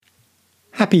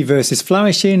Happy versus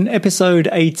Flourishing, episode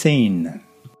 18.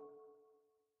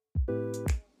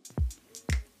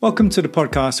 Welcome to the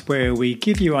podcast where we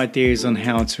give you ideas on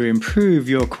how to improve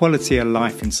your quality of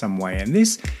life in some way. And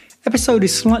this episode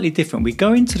is slightly different. We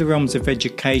go into the realms of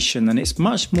education and it's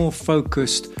much more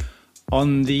focused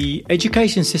on the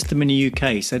education system in the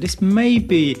UK. So this may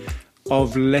be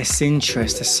of less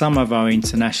interest to some of our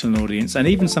international audience and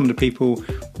even some of the people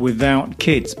without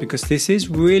kids, because this is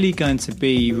really going to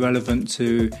be relevant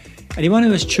to anyone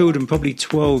who has children probably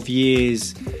 12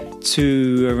 years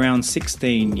to around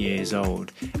 16 years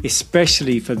old,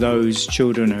 especially for those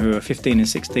children who are 15 and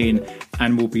 16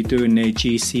 and will be doing their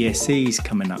GCSEs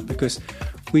coming up, because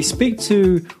we speak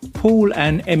to Paul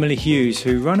and Emily Hughes,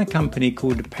 who run a company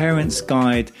called The Parents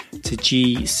Guide to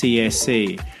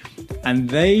GCSE. And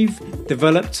they've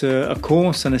developed a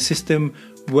course and a system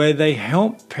where they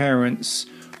help parents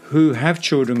who have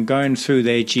children going through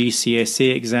their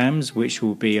GCSE exams, which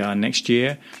will be next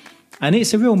year. And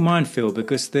it's a real minefield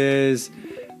because there's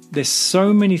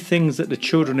so many things that the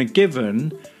children are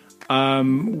given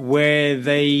where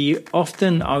they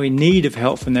often are in need of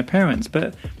help from their parents,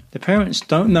 but the parents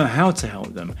don't know how to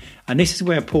help them. And this is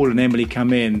where Paul and Emily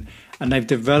come in, and they've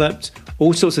developed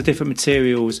all sorts of different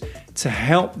materials to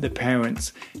help the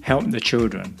parents help the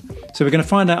children. So we're going to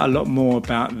find out a lot more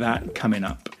about that coming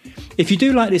up. If you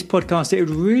do like this podcast, it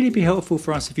would really be helpful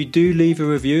for us if you do leave a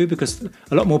review, because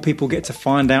a lot more people get to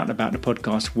find out about the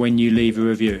podcast when you leave a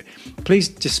review. Please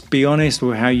just be honest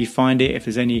with how you find it. If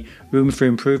there's any room for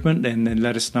improvement, then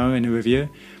let us know in a review.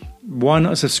 Why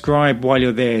not subscribe while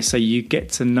you're there so you get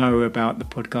to know about the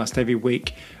podcast every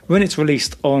week when it's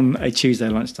released on a Tuesday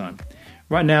lunchtime.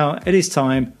 Right now, it is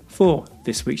time for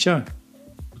this week's show.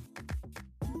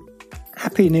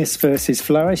 Happiness versus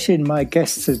flourishing. My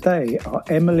guests today are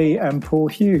Emily and Paul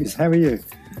Hughes. How are you?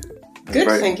 Good,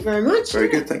 thank you very much. Very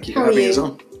good, thank you for having us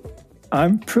on.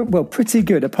 I'm pretty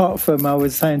good, apart from I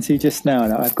was saying to you just now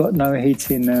that I've got no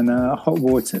heating and hot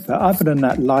water. But other than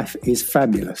that, life is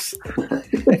fabulous.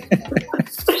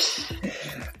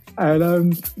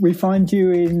 And we find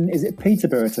you in, is it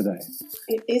Peterborough today?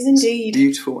 It is indeed.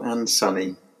 Beautiful and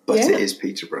sunny, but It is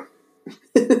Peterborough.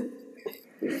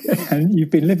 And you've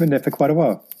been living there for quite a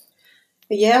while.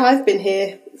 Yeah, I've been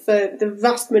here for the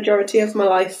vast majority of my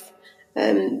life.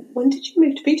 When did you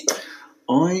move to Peterborough?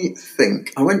 I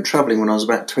think I went travelling when I was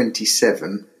about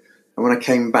 27, and when I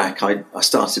came back, I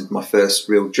started my first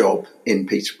real job in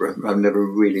Peterborough. I've never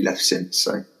really left since.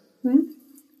 So,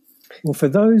 Well, for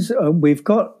those, we've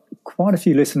got quite a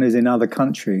few listeners in other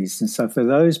countries, and so for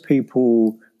those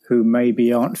people who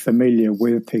maybe aren't familiar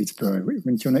with Peterborough, do you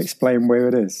want to explain where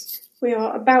it is? We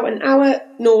are about an hour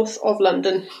north of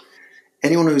London.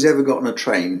 Anyone who's ever gotten a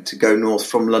train to go north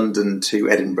from London to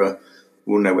Edinburgh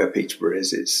will know where Peterborough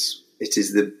is. It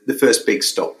is the first big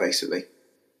stop, basically.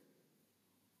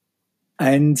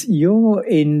 And you're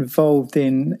involved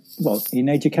in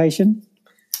education?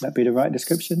 That'd be the right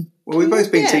description? Well, we've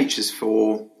both been teachers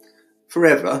for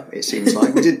forever, it seems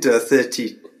like. We did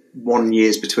 31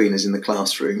 years between us in the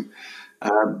classroom.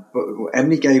 But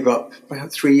Emily gave up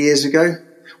about 3 years ago.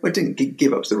 Well, didn't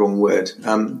give up's the wrong word.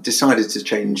 Decided to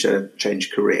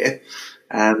change career.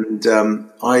 And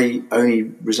I only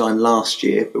resigned last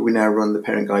year, but we now run the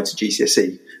Parent Guide to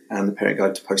GCSE and the Parent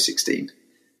Guide to Post-16.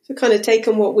 So kind of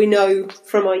taken what we know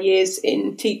from our years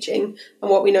in teaching and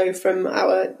what we know from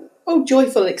our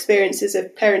joyful experiences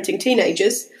of parenting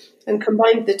teenagers and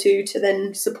combined the two to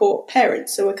then support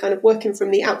parents. So we're kind of working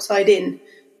from the outside in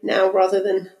now rather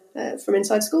than from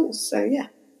inside schools. So, yeah.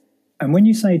 And when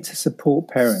you say to support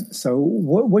parents, so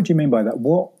what do you mean by that?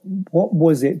 What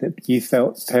was it that you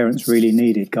felt parents really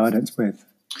needed guidance with?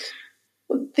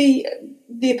 Well, the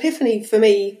epiphany for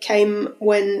me came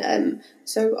when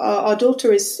our daughter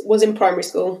was in primary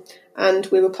school and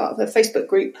we were part of a Facebook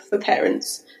group for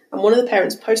parents. And one of the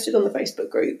parents posted on the Facebook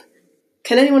group,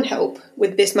 "Can anyone help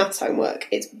with this maths homework?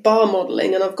 It's bar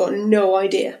modelling and I've got no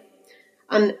idea."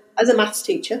 And as a maths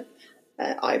teacher,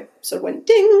 I sort of went,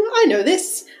 ding, I know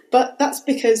this, but that's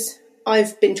because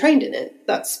I've been trained in it.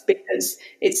 That's because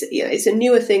it's a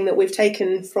newer thing that we've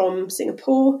taken from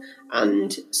Singapore,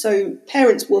 and so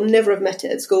parents will never have met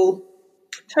it at school.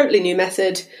 Totally new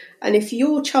method, and if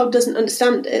your child doesn't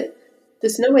understand it,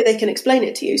 there's no way they can explain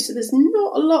it to you, so there's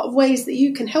not a lot of ways that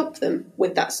you can help them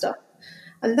with that stuff.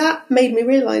 And that made me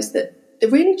realise that there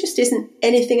really just isn't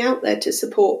anything out there to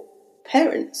support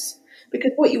parents.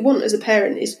 Because what you want as a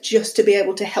parent is just to be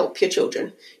able to help your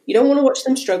children. You don't want to watch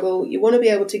them struggle. You want to be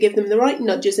able to give them the right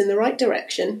nudges in the right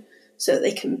direction so that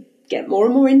they can get more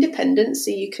and more independent, so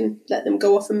you can let them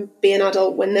go off and be an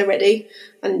adult when they're ready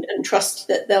and trust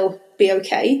that they'll be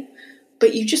okay.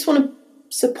 But you just want to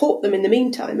support them in the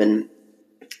meantime. And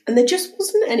there just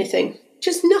wasn't anything,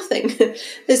 just nothing.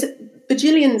 There's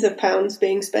bajillions of pounds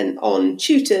being spent on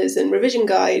tutors and revision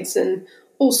guides and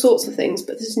all sorts of things,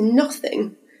 but there's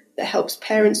nothing that helps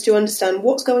parents to understand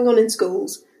what's going on in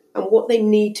schools and what they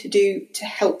need to do to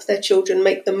help their children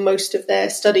make the most of their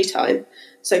study time.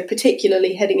 So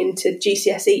particularly heading into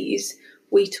GCSEs,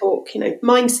 we talk,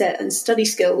 mindset and study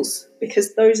skills,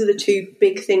 because those are the two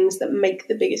big things that make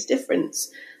the biggest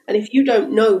difference. And if you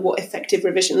don't know what effective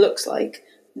revision looks like,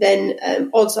 then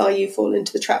odds are you fall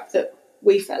into the trap that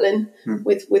we fell in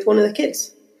with one of the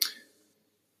kids.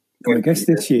 Well, I guess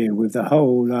this year with the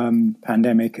whole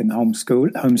pandemic and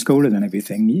homeschooling and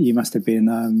everything, you must have been,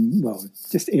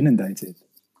 just inundated.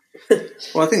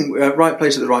 Well, I think right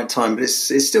place at the right time, but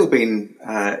it's still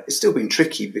been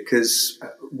tricky because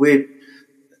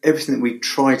everything that we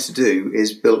try to do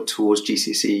is built towards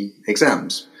GCSE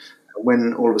exams.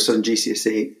 When all of a sudden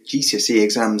GCSE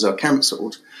exams are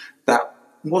cancelled, that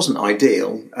wasn't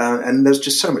ideal, and there's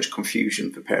just so much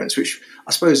confusion for parents, which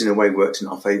I suppose in a way worked in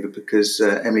our favour because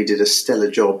Emily did a stellar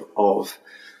job of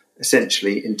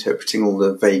essentially interpreting all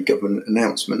the vague government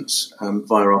announcements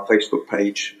via our Facebook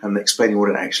page and explaining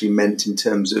what it actually meant in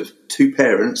terms of to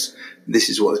parents, this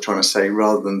is what they're trying to say,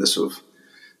 rather than the sort of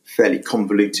fairly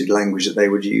convoluted language that they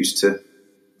would use to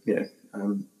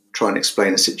try and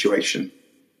explain a situation.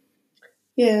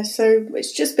 Yeah, so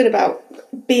it's just been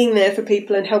about being there for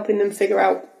people and helping them figure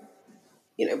out,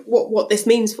 what this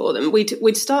means for them.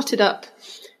 We'd started up,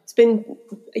 it's been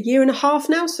a year and a half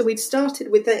now, so we'd started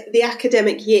with the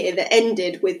academic year that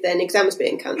ended with then exams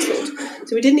being cancelled.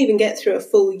 So we didn't even get through a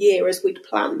full year as we'd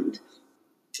planned.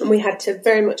 And we had to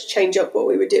very much change up what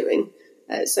we were doing.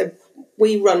 So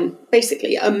we run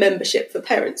basically a membership for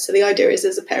parents. So the idea is,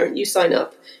 as a parent, you sign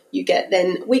up, you get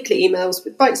then weekly emails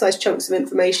with bite-sized chunks of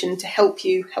information to help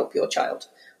you help your child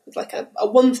with like a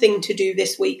one thing to do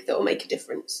this week that will make a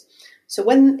difference. So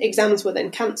when exams were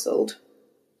then cancelled,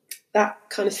 that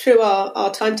kind of threw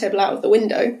our timetable out of the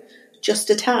window just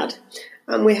a tad,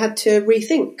 and we had to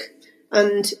rethink.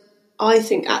 And I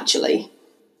think actually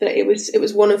that it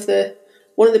was one of the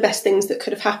best things that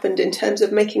could have happened in terms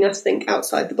of making us think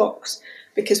outside the box,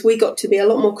 because we got to be a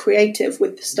lot more creative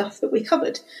with the stuff that we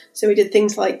covered. So we did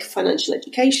things like financial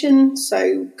education,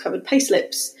 so covered pay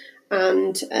slips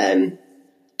and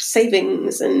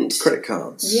savings and credit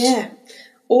cards. Yeah,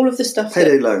 all of the stuff.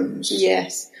 Payday loans.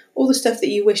 Yes, all the stuff that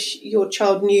you wish your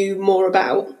child knew more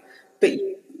about, but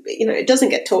it doesn't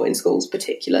get taught in schools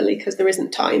particularly because there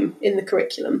isn't time in the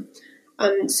curriculum.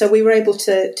 And so we were able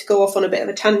to go off on a bit of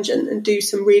a tangent and do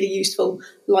some really useful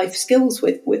life skills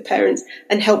with parents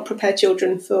and help prepare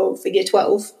children for Year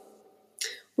 12,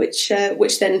 which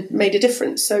then made a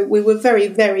difference. So we were very,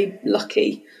 very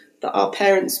lucky that our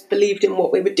parents believed in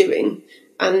what we were doing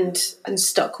and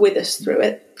stuck with us through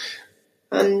it.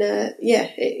 And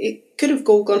it could have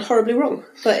all gone horribly wrong,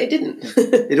 but it didn't.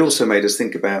 It also made us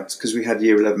think about, because we had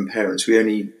Year 11 parents,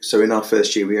 in our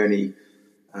first year we only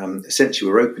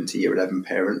essentially we're open to Year 11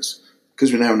 parents.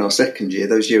 Because we're now in our second year,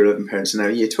 those Year 11 parents are now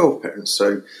Year 12 parents.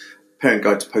 So Parent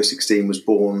Guide to Post-16 was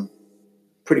born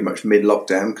pretty much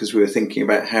mid-lockdown because we were thinking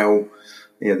about how,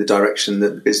 the direction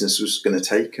that the business was going to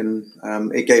take. And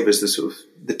it gave us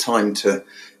the time to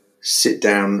sit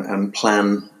down and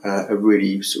plan a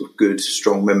really sort of good,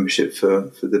 strong membership for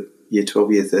the Year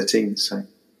 12, Year 13. So,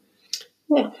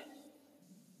 yeah.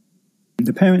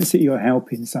 The parents that you're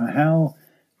helping, so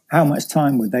how much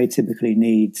time would they typically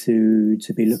need to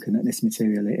be looking at this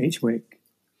material each week?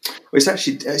 Well,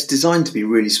 it's designed to be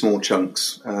really small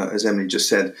chunks, as Emily just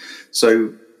said.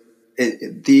 So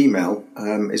the email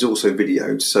is also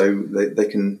videoed, so they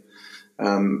can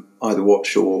either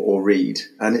watch or read.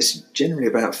 And it's generally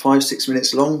about 5-6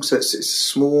 minutes long, so it's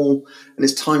small, and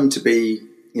it's timed to be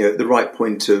at the right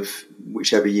point of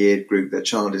whichever year group their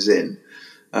child is in.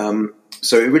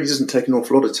 So it really doesn't take an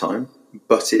awful lot of time.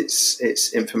 But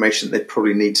it's information they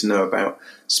probably need to know about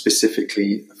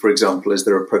specifically, for example, as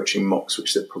they're approaching mocks,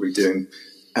 which they're probably doing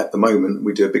at the moment.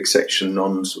 We do a big section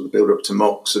on sort of the build up to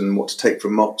mocks and what to take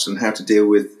from mocks and how to deal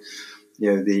with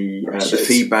the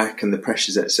feedback and the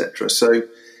pressures, etc. So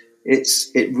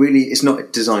it's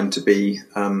not designed to be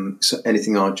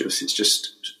anything arduous. It's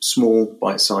just small,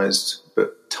 bite-sized,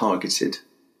 but targeted.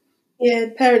 Yeah,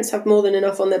 parents have more than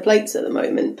enough on their plates at the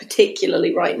moment,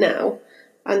 particularly right now.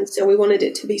 And so we wanted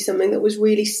it to be something that was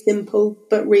really simple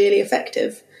but really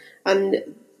effective.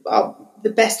 And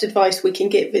the best advice we can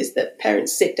give is that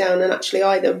parents sit down and actually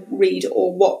either read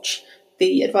or watch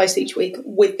the advice each week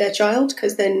with their child,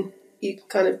 because then you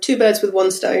kind of two birds with one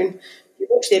stone. You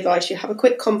watch the advice, you have a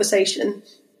quick conversation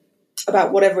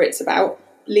about whatever it's about,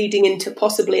 leading into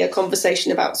possibly a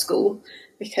conversation about school,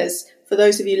 because for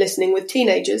those of you listening with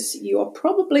teenagers, you are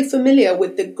probably familiar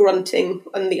with the grunting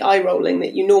and the eye rolling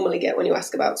that you normally get when you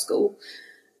ask about school.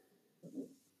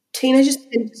 Teenagers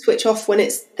tend to switch off when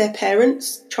it's their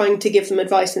parents trying to give them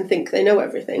advice and think they know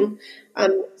everything.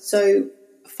 And so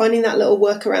finding that little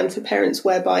workaround for parents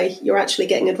whereby you're actually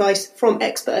getting advice from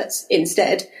experts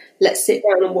instead, let's sit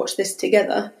down and watch this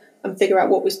together and figure out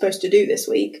what we're supposed to do this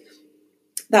week,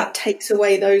 that takes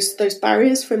away those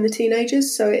barriers from the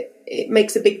teenagers. So it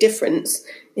makes a big difference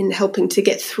in helping to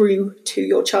get through to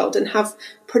your child and have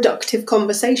productive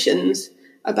conversations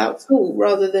about school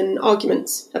rather than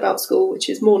arguments about school, which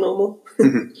is more normal.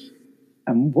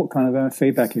 And what kind of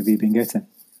feedback have you been getting?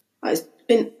 It's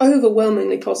been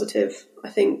overwhelmingly positive. I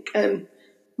think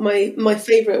my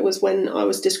favourite was when I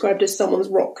was described as someone's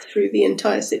rock through the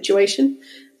entire situation,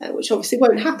 which obviously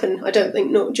won't happen, I don't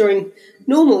think, not during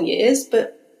normal years,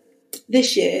 but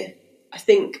this year, I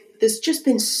think there's just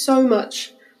been so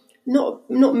much, not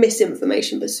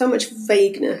misinformation, but so much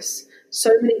vagueness,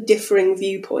 so many differing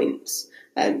viewpoints.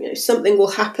 Something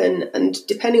will happen, and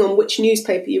depending on which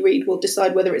newspaper you read will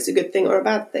decide whether it's a good thing or a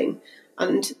bad thing.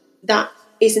 And that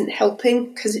isn't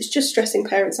helping because it's just stressing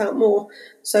parents out more.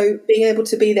 So being able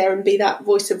to be there and be that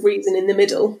voice of reason in the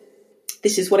middle,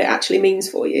 this is what it actually means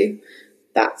for you.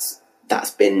 That's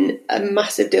been a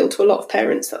massive deal to a lot of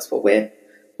parents. That's what we're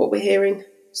hearing.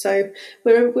 So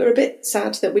we're a bit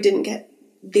sad that we didn't get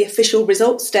the official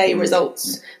results day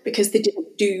results because they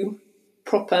didn't do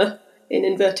proper, in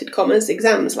inverted commas,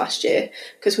 exams last year,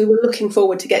 because we were looking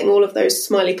forward to getting all of those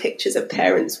smiley pictures of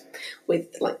parents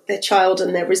with like their child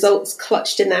and their results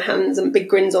clutched in their hands and big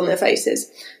grins on their faces.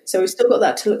 So we've still got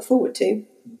that to look forward to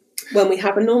when we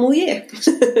have a normal year.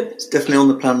 It's definitely on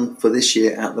the plan for this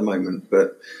year at the moment,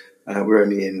 but we're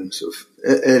only in sort of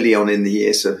early on in the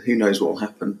year, so who knows what will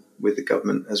happen with the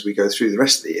government as we go through the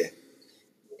rest of the year.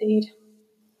 Indeed.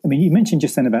 I mean, you mentioned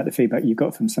just then about the feedback you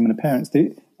got from some of the parents.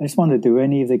 I just wondered, do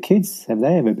any of the kids, have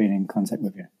they ever been in contact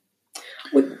with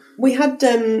you? We had,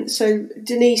 so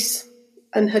Denise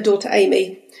and her daughter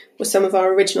Amy were some of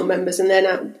our original members, and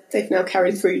they've now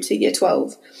carried through to year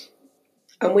 12.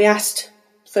 And we asked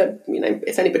for,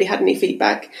 if anybody had any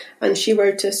feedback, and she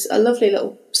wrote us a lovely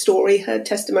little story, her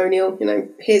testimonial,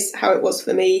 here's how it was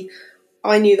for me.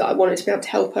 I knew that I wanted to be able to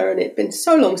help her, and it'd been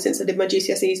so long since I did my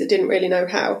GCSEs, I didn't really know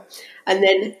how. And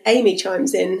then Amy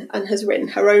chimes in and has written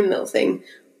her own little thing.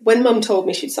 When Mum told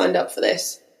me she'd signed up for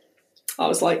this, I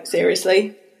was like,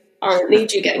 seriously? I don't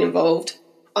need you getting involved.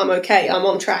 I'm okay. I'm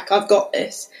on track. I've got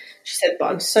this. She said,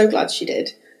 but I'm so glad she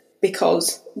did,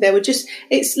 because there were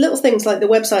it's little things like the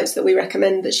websites that we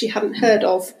recommend that she hadn't heard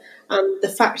of, and the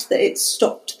fact that it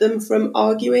stopped them from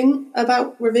arguing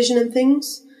about revision and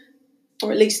things,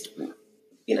 or at least,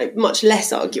 much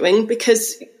less arguing,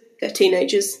 because they're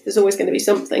teenagers. There's always going to be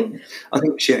something. I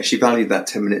think she valued that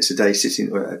 10 minutes a day,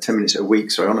 10 minutes a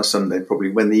week, on a Sunday, probably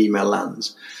when the email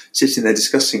lands, sitting there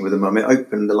discussing with the mum. It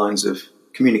opened the lines of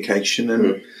communication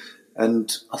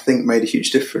and I think made a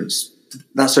huge difference.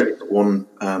 That's only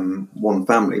one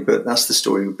family, but that's the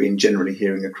story we've been generally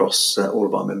hearing across all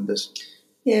of our members.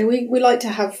 Yeah, we like to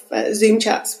have Zoom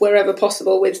chats wherever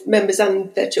possible with members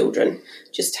and their children,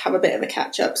 just to have a bit of a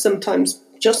catch-up. Sometimes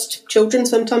just children,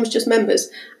 sometimes just members.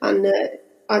 And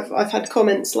I've had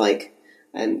comments like,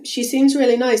 she seems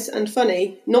really nice and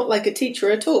funny, not like a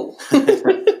teacher at all.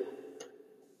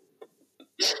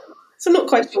 So I'm not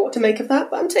quite sure what to make of that,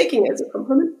 but I'm taking it as a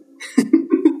compliment.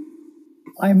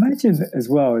 I imagine as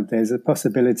well there's a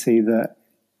possibility that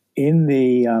in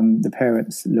the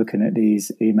parents looking at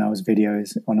these emails,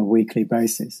 videos on a weekly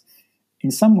basis, in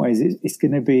some ways it's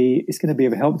going to be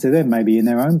of help to them, maybe in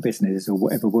their own business or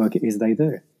whatever work it is they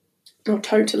do. Oh,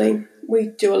 totally. We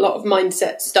do a lot of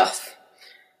mindset stuff,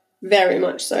 very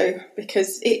much so,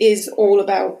 because it is all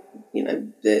about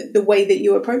the way that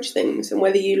you approach things and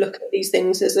whether you look at these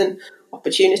things as an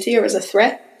opportunity or as a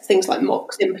threat. Things like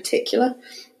mocks in particular,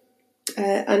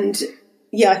 and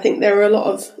I think there are a lot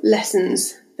of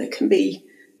lessons that can be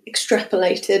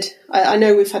extrapolated. I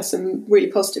know we've had some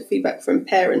really positive feedback from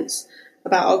parents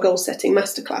about our goal-setting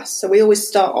masterclass. So we always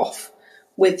start off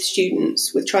with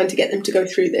students with trying to get them to go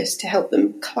through this to help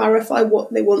them clarify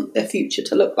what they want their future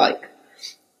to look like.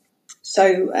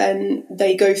 So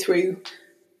they go through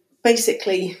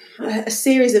basically a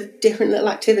series of different little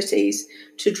activities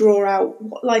to draw out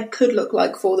what life could look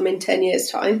like for them in 10 years'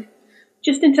 time,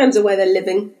 just in terms of where they're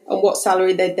living and what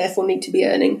salary they therefore need to be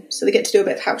earning. So they get to do a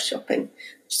bit of house shopping,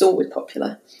 which is always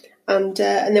popular. And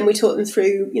then we taught them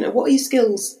through, what are your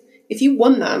skills? If you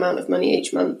won that amount of money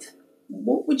each month,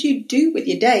 what would you do with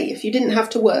your day if you didn't have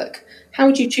to work? How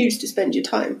would you choose to spend your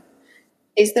time?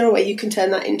 is there a way you can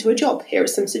turn that into a job? Here are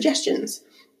some suggestions,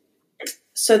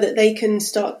 so that they can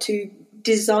start to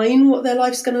design what their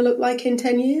life's going to look like in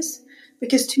 10 years.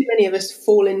 Because too many of us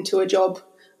fall into a job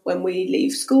when we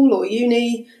leave school or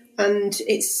uni, and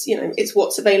it's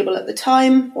what's available at the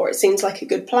time, or it seems like a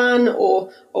good plan,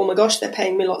 or, oh my gosh, they're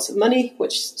paying me lots of money,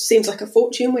 which seems like a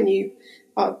fortune when you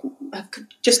have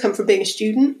just come from being a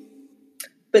student.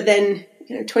 But then,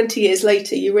 20 years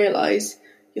later, you realise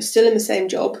you're still in the same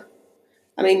job.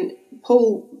 I mean,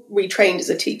 Paul retrained as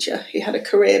a teacher. He had a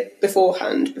career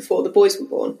beforehand, before the boys were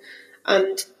born.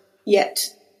 And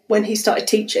yet, when he started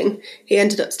teaching, he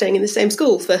ended up staying in the same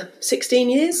school for 16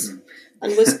 years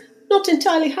and was not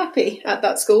entirely happy at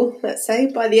that school, let's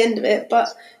say, by the end of it.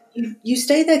 But you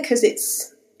stay there because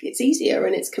it's easier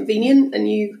and it's convenient, and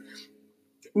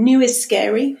new is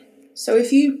scary. So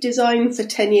if you design for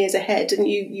 10 years ahead and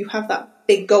you have that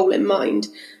big goal in mind,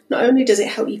 not only does it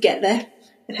help you get there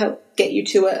and help get you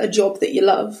to a job that you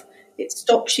love, it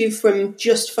stops you from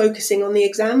just focusing on the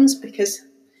exams, because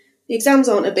the exams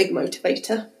aren't a big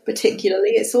motivator,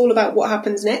 particularly. It's all about what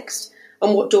happens next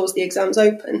and what doors the exams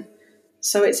open.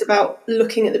 So it's about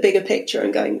looking at the bigger picture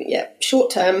and going, yeah,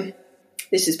 short term,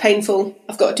 this is painful,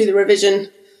 I've got to do the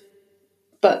revision,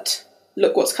 but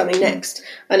look what's coming next.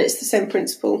 And it's the same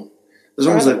principle. As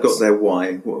long as they've got their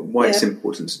why it's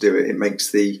important to do it,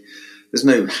 there's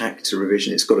no hack to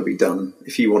revision. It's got to be done.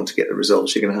 If you want to get the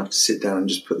results, you're going to have to sit down and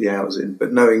just put the hours in.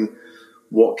 But knowing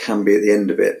what can be at the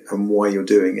end of it and why you're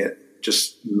doing it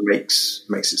just makes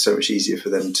it so much easier for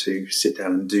them to sit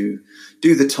down and do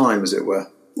the time, as it were.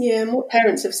 Yeah, and what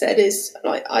parents have said is,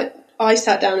 like, I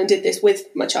sat down and did this with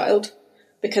my child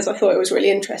because I thought it was really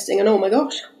interesting. And oh my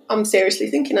gosh, I'm seriously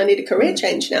thinking I need a career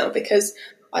change now, because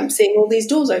I'm seeing all these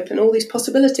doors open, all these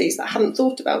possibilities that I hadn't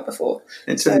thought about before.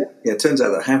 It turns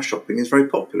out that house shopping is very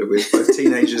popular with both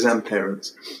teenagers and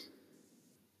parents.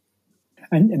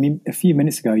 And I mean, a few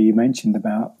minutes ago, you mentioned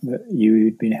about that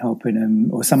you'd been helping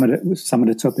them, or some of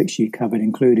the topics you covered,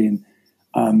 including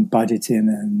budgeting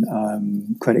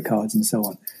and credit cards and so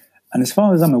on. And as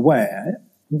far as I'm aware,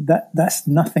 that's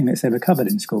nothing that's ever covered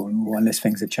in school, unless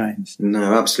things have changed.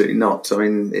 No, absolutely not. I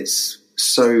mean, it's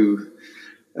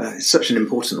such an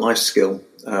important life skill.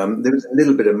 There was a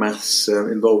little bit of maths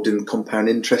involved in compound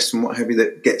interest and what have you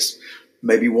that gets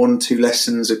maybe 1-2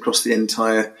 lessons across the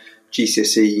entire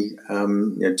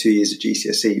GCSE, 2 years of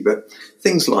GCSE. But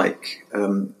things like,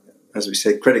 as we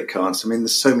said, credit cards. I mean,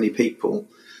 there's so many people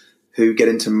who get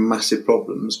into massive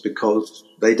problems because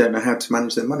they don't know how to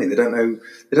manage their money. They don't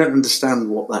understand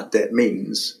what that debt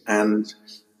means. And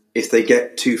if they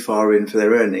get too far in for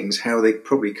their earnings, how they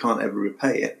probably can't ever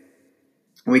repay it.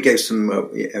 And we gave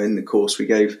in the course, we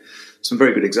gave some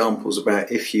very good examples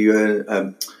about if you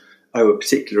owe a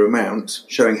particular amount,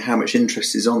 showing how much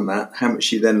interest is on that, how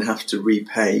much you then have to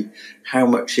repay, how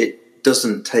much it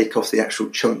doesn't take off the actual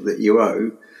chunk that you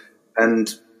owe. And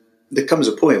there comes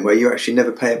a point where you actually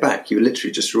never pay it back. You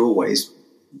literally just are always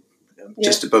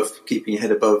just above, keeping your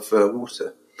head above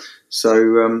water.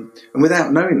 So, and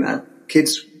without knowing that,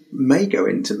 kids may go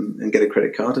into and get a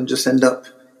credit card and just end up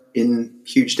in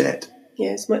huge debt.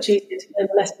 Yeah, it's much easier to learn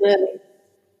the lesson early.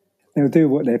 They'll do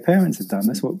what their parents have done.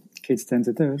 That's what kids tend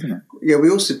to do, isn't it? Yeah, we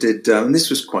also did, and this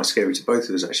was quite scary to both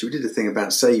of us actually, we did a thing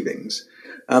about savings.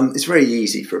 It's very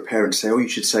easy for a parent to say, oh, you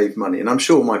should save money. And I'm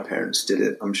sure my parents did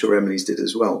it. I'm sure Emily's did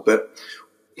as well. But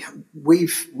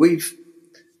we've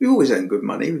always earned good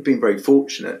money. We've been very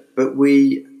fortunate, but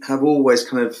we have always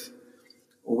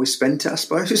always spent it, I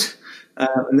suppose.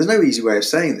 And there's no easy way of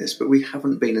saying this, but we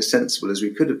haven't been as sensible as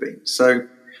we could have been. So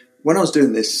when I was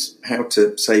doing this, how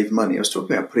to save money, I was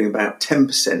talking about putting about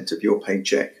 10% of your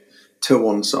paycheck to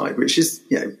one side, which is,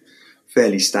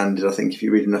 fairly standard, I think, if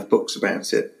you read enough books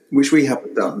about it, which we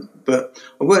haven't done. But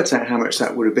I worked out how much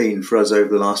that would have been for us over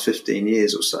the last 15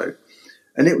 years or so.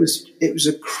 And it was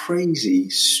a crazy,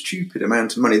 stupid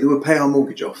amount of money that would pay our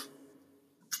mortgage off.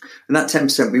 And that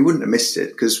 10%, we wouldn't have missed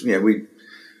it because,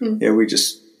 we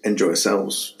just enjoy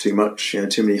ourselves too much,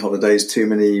 too many holidays, too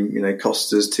many,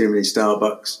 Costas, too many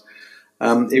Starbucks.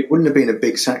 It wouldn't have been a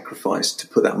big sacrifice to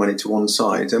put that money to one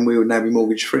side, and we would now be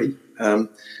mortgage free.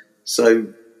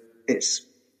 So it's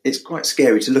quite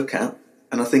scary to look at.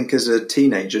 And I think as a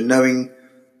teenager,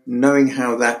 knowing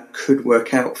how that could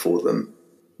work out for them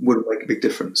would make a big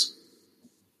difference.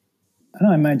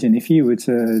 And I imagine if you were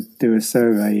to do a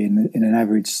survey in an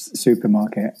average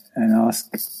supermarket and ask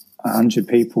 100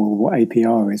 people what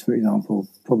APR is, for example,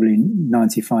 probably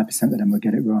 95% of them would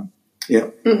get it wrong. Yeah.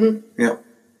 Mm-hmm. Yeah.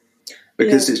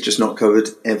 Because it's just not covered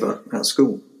ever at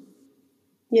school.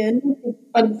 Yeah,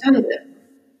 understand it,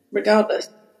 regardless.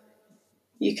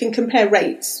 You can compare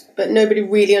rates, but nobody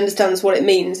really understands what it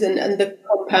means and the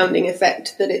compounding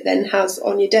effect that it then has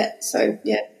on your debt. So,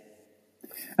 yeah.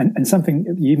 And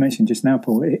something you mentioned just now,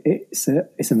 Paul, it's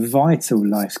a vital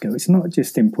life skill. It's not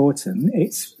just important;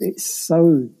 it's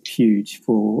so huge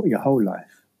for your whole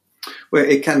life. Well,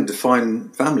 it can define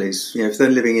families. If they're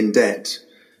living in debt,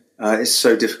 it's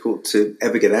so difficult to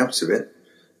ever get out of it.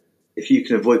 If you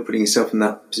can avoid putting yourself in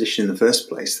that position in the first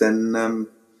place, then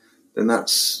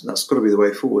that's got to be the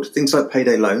way forward. Things like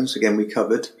payday loans, again, we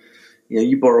covered.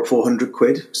 You borrow 400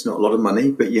 quid. It's not a lot of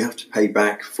money, but you have to pay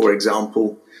back, for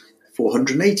example,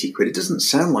 480 quid. It doesn't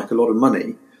sound like a lot of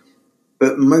money,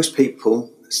 but most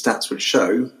people, stats would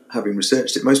show, having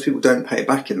researched it, most people don't pay it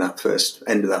back in that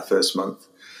end of that first month.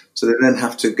 So they then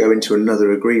have to go into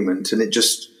another agreement, and it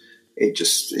just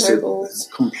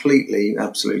completely,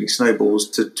 absolutely snowballs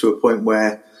to a point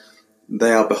where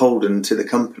they are beholden to the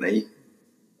company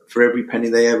for every penny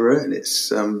they ever earn. It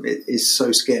is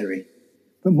so scary.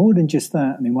 But more than just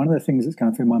that, I mean, one of the things that's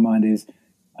going through my mind is,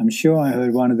 I'm sure I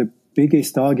heard one of the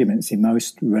biggest arguments in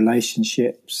most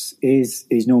relationships is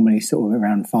normally sort of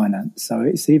around finance. So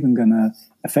it's even going to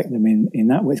affect them in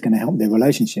that way. It's going to help their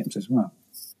relationships as well.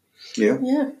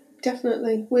 Yeah,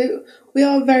 definitely. We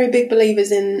are very big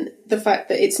believers in the fact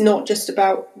that it's not just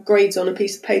about grades on a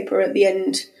piece of paper at the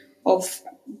end of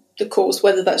the course,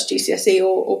 whether that's GCSE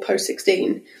or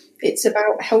post-16. It's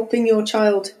about helping your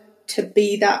child to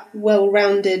be that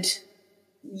well-rounded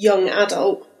young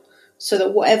adult so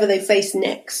that whatever they face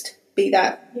next, be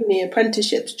that uni,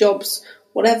 apprenticeships, jobs,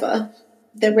 whatever,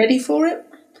 they're ready for it.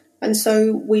 And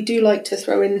so we do like to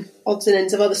throw in odds and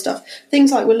ends of other stuff.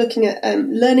 Things like we're looking at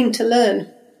learning to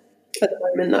learn at the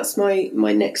moment. That's my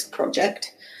next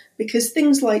project, because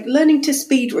things like learning to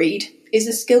speed read is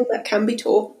a skill that can be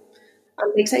taught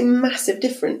and makes a massive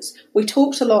difference. We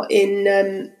talked a lot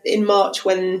in March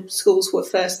when schools were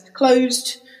first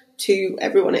closed to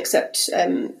everyone except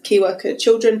key worker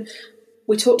children.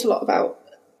 We talked a lot about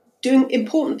doing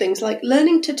important things like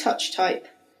learning to touch type.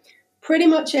 Pretty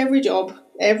much every job,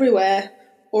 everywhere,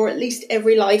 or at least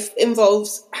every life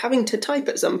involves having to type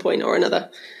at some point or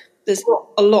another. There's not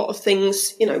a lot of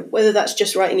things, whether that's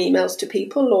just writing emails to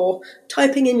people or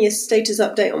typing in your status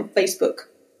update on Facebook.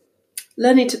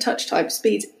 Learning to touch type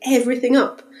speeds everything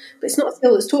up, but it's not a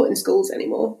skill that's taught in schools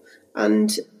anymore.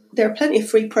 And there are plenty of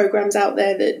free programs out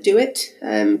there that do it.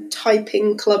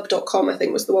 Typingclub.com, I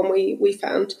think, was the one we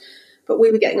found. But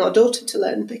we were getting our daughter to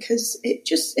learn because it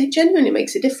genuinely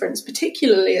makes a difference,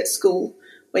 particularly at school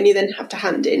when you then have to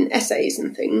hand in essays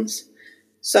and things.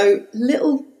 So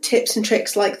little tips and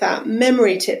tricks like that,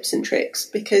 memory tips and tricks,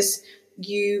 because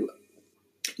you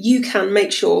can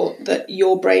make sure that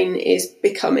your brain is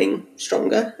becoming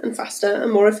stronger and faster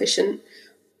and more efficient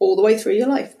all the way through your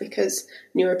life, because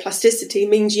neuroplasticity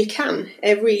means you can.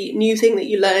 Every new thing that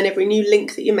you learn, every new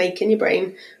link that you make in your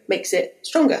brain makes it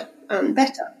stronger and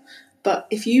better. But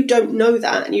if you don't know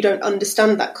that and you don't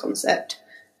understand that concept,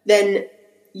 then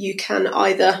you can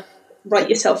either write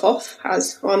yourself off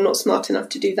as, I'm not smart enough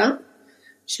to do that,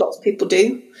 which lots of people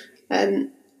do,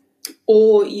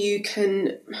 or you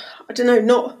can,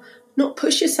 not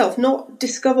push yourself, not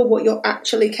discover what you're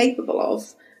actually capable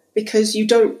of because you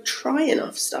don't try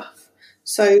enough stuff.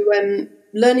 So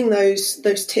learning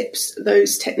those tips,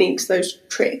 those techniques, those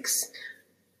tricks,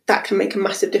 that can make a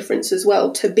massive difference as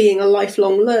well to being a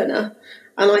lifelong learner.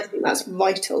 And I think that's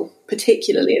vital,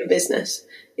 particularly in business,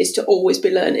 is to always be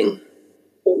learning,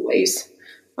 always.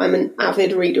 I'm an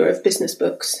avid reader of business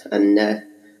books, and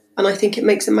I think it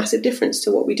makes a massive difference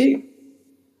to what we do.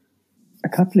 A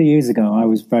couple of years ago, I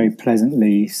was very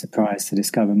pleasantly surprised to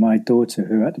discover my daughter,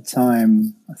 who at the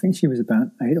time, I think she was about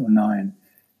 8 or 9,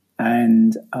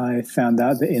 and I found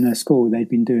out that in her school they'd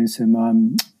been doing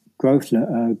some growth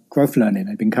learning.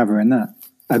 They'd been covering that.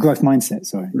 Growth mindset,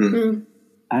 sorry. Mm-hmm.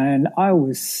 And I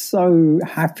was so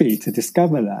happy to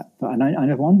discover that. But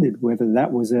I wondered whether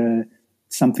that was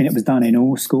something that was done in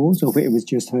all schools or if it was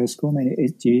just her school. I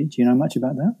mean, do you know much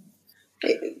about that?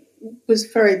 It was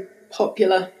very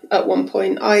popular at one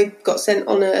point. I got sent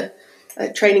on a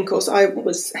training course. I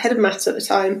was head of maths at the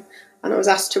time, and I was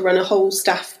asked to run a whole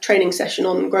staff training session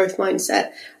on growth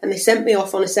mindset. And they sent me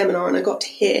off on a seminar, and I got to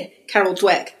hear Carol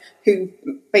Dweck, who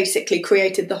basically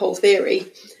created the whole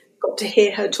theory, got to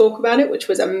hear her talk about it, which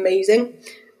was amazing.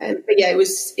 But yeah,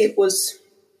 it was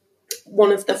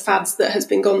one of the fads that has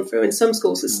been gone through, and some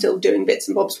schools are still doing bits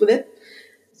and bobs with it.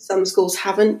 Some schools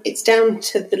haven't. It's down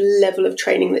to the level of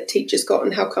training that teachers got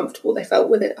and how comfortable they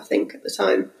felt with it, I think, at the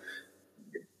time.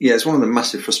 Yeah, it's one of the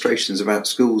massive frustrations about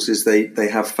schools is they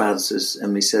have fads, as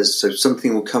Emily says. So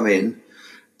something will come in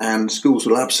and schools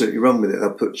will absolutely run with it.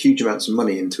 They'll put huge amounts of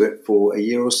money into it for a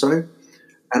year or so,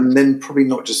 and then probably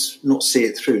not see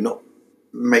it through, not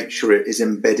make sure it is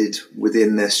embedded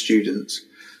within their students.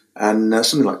 And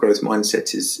something like growth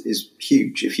mindset is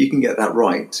huge. If you can get that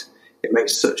right, it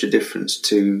makes such a difference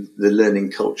to the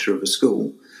learning culture of a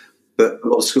school. But a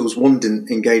lot of schools, one, didn't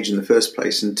engage in the first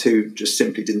place, and two, just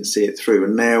simply didn't see it through.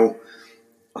 And now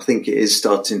I think it is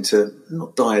starting to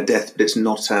not die a death, but it's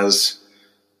not as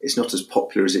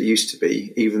popular as it used to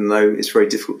be, even though it's very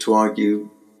difficult to argue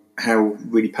how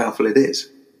really powerful it is.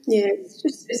 Yeah,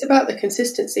 it's about the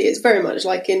consistency. It's very much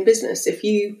like in business. If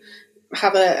you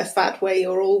have a fad where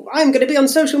I'm going to be on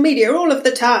social media all of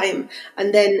the time,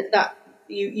 and then that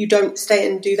you don't stay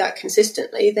and do that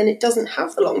consistently, then it doesn't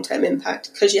have the long-term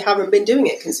impact because you haven't been doing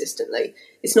it consistently.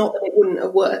 It's not that it wouldn't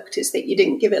have worked, it's that you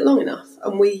didn't give it long enough.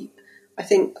 And we, I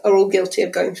think, are all guilty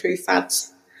of going through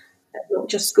fads, not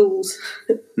just schools.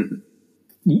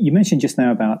 You mentioned just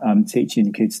now about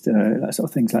teaching kids sort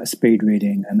of things like speed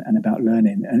reading and about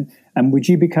learning. And would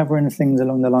you be covering things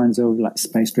along the lines of like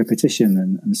spaced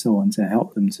repetition and so on to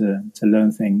help them to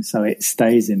learn things so it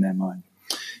stays in their mind?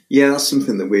 Yeah, that's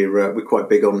something that we're quite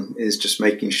big on, is just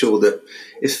making sure that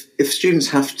if students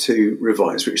have to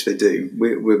revise, which they do,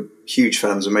 we're huge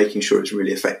fans of making sure it's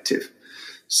really effective.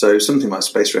 So something like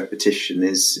spaced repetition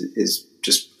is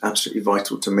just absolutely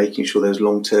vital to making sure those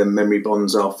long-term memory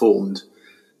bonds are formed.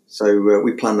 So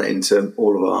we plan that into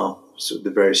all of our sort of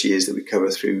the various years that we cover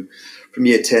through, from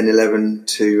year 10, 11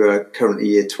 to currently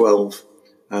year 12.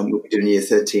 We'll be doing year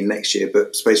 13 next year,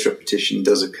 but spaced repetition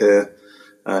does occur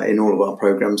in all of our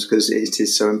programs because it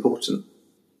is so important.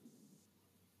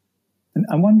 And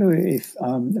I wonder if,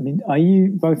 are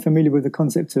you both familiar with the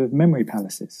concept of memory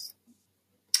palaces?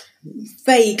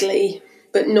 Vaguely,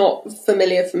 but not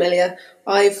familiar.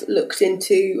 I've looked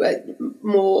into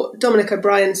more Dominic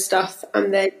O'Brien stuff,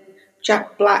 and then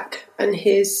Jack Black and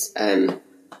his, and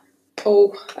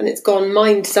it's gone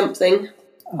Mind Something.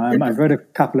 I've read a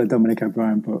couple of Dominic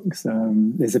O'Brien books.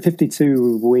 There's a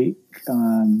 52-week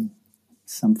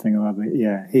something or other.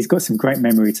 Yeah, he's got some great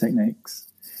memory techniques.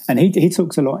 And he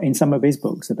talks a lot in some of his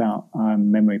books about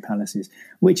memory palaces,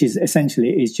 which is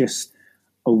essentially just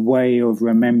a way of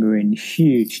remembering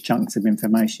huge chunks of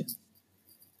information.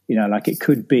 You know, like it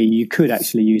could be, you could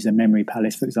actually use a memory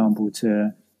palace, for example,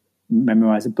 to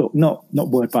memorize a book, not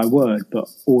word by word, but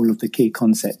all of the key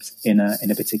concepts in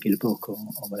a particular book or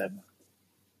whatever.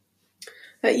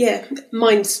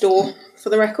 Mindstore, for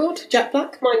the record, Jack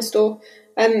Black, Mindstore.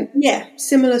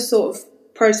 Similar sort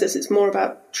of process. It's more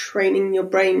about training your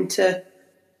brain to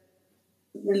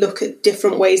look at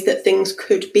different ways that things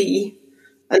could be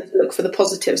and to look for the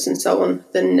positives and so on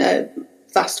than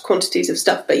vast quantities of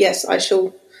stuff. But yes, I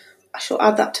shall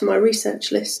add that to my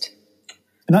research list.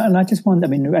 And I just wonder,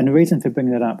 and the reason for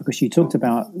bringing that up, because you talked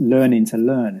about learning to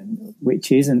learn,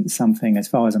 which isn't something, as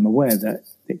far as I'm aware, that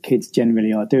kids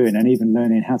generally are doing, and even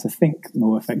learning how to think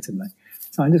more effectively.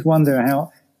 So I just wonder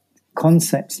how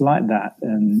concepts like that,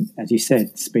 and as you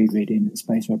said, speed reading and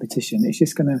spaced repetition, it's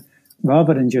just going to,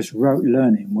 rather than just rote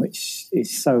learning, which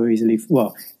is so easily,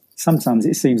 sometimes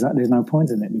it seems like there's no point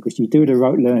in it because you do the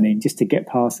rote learning just to get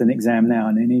past an exam now,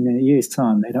 and then in a year's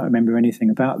time, they don't remember anything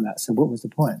about that. So what was the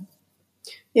point?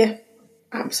 Yeah,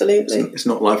 absolutely. It's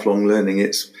not lifelong learning.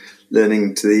 It's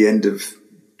learning to the end of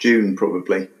June,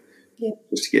 probably,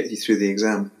 just to get you through the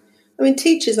exam.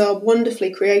 Teachers are wonderfully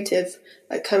creative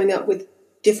at coming up with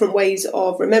different ways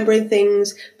of remembering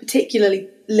things, particularly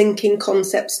linking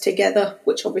concepts together,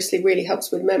 which obviously really helps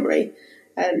with memory.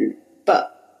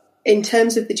 But in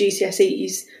terms of the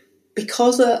GCSEs,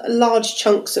 because large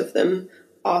chunks of them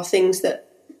are things that,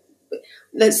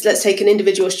 let's take an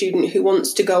individual student who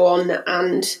wants to go on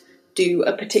and do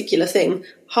a particular thing,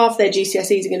 half their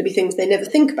GCSEs are going to be things they never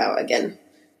think about again,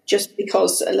 just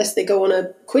because unless they go on a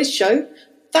quiz show,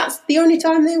 that's the only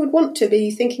time they would want to be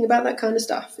thinking about that kind of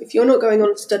stuff. If you're not going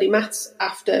on to study maths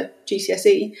after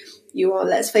GCSE, you are,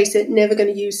 let's face it, never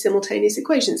going to use simultaneous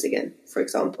equations again, for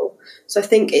example. So I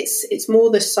think it's more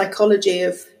the psychology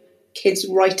of kids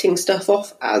writing stuff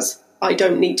off as, I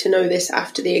don't need to know this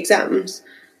after the exams,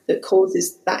 that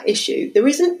causes that issue. There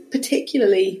isn't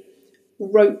particularly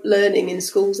rote learning in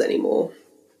schools anymore.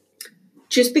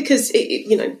 Just because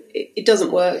it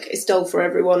doesn't work, it's dull for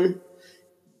everyone.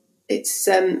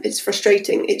 It's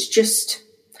frustrating. It's just,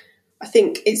 I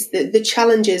think it's the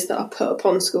challenges that are put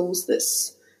upon schools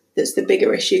that's the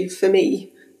bigger issue for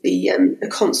me. The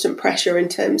constant pressure in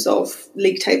terms of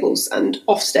league tables and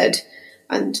Ofsted,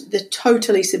 and the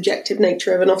totally subjective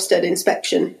nature of an Ofsted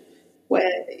inspection,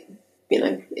 where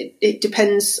it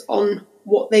depends on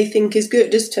what they think is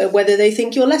good as to whether they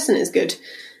think your lesson is good.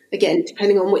 again,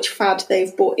 depending on which fad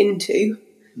they've bought into,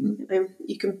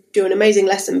 you can do an amazing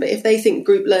lesson, but if they think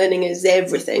group learning is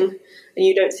everything and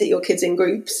you don't sit your kids in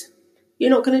groups, you're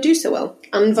not going to do so well,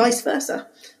 and vice versa.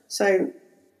 So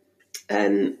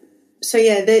I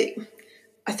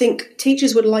think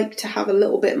teachers would like to have a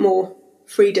little bit more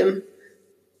freedom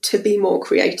to be more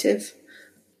creative,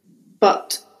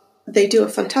 but they do a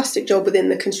fantastic job within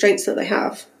the constraints that they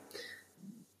have.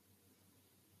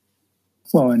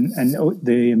 Well, and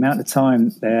the amount of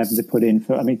time they have to put in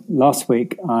for, last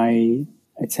week I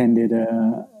attended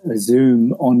a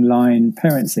Zoom online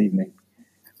parents' evening,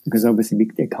 because obviously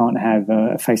they can't have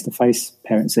a face-to-face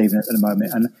parents' evening at the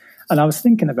moment. And I was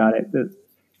thinking about it, that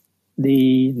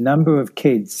the number of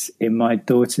kids in my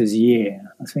daughter's year,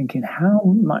 I was thinking how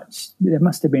much, there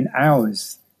must have been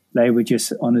hours they were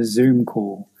just on a Zoom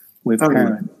call with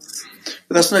parents.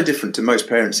 But that's no different to most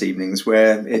parents' evenings,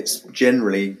 where it's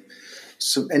generally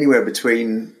anywhere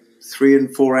between 3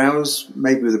 and 4 hours,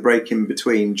 maybe with a break in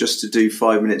between, just to do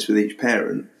 5 minutes with each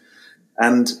parent.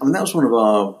 And that was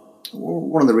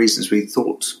one of the reasons we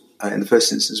thought in the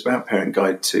first instance about Parent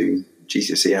Guide to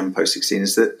GCSE and Post-16,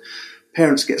 is that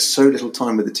parents get so little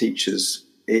time with the teachers.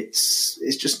 It's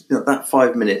just that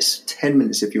 5 minutes, 10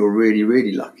 minutes if you're really,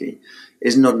 really lucky,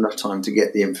 is not enough time to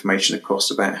get the information across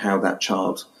about how that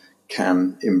child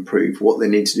can improve, what they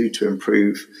need to do to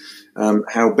improve,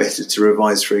 how better to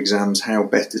revise for exams, how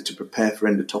better to prepare for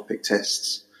end-of-topic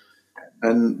tests.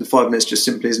 And the 5 minutes just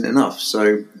simply isn't enough.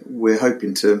 So we're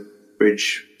hoping to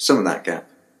bridge some of that gap.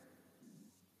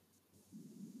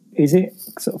 Is it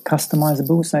sort of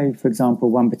customizable? Say, for example,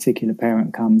 one particular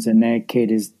parent comes and their kid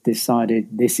has decided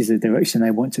this is the direction they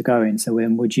want to go in. So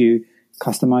then would you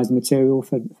customize the material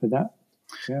for that?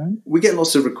 Yeah. We get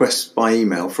lots of requests by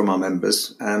email from our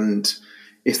members, and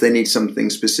if they need something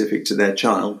specific to their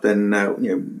child, then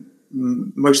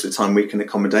most of the time we can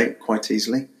accommodate quite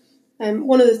easily.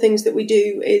 One of the things that we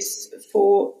do is,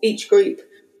 for each group,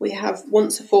 we have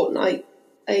once a fortnight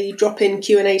a drop-in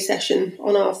Q&A session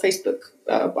on our Facebook,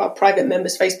 our private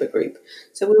members Facebook group.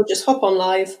 So we'll just hop on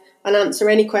live and answer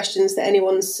any questions that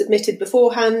anyone's submitted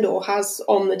beforehand or has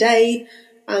on the day.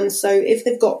 And so if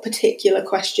they've got particular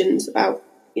questions about,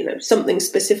 something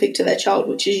specific to their child,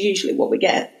 which is usually what we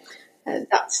get,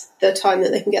 that's the time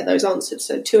that they can get those answered.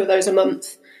 So 2 of those a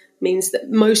month means that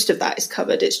most of that is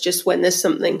covered. It's just when there's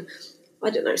something,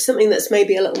 something that's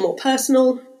maybe a little more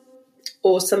personal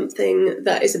or something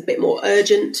that is a bit more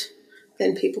urgent,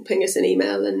 then people ping us an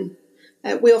email. And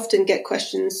we often get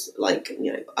questions like,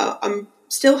 I'm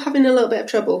still having a little bit of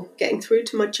trouble getting through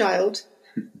to my child.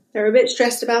 They're a bit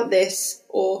stressed about this,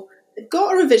 or they've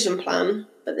got a revision plan,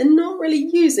 but they're not really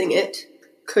using it.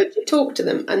 Could you talk to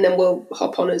them? And then we'll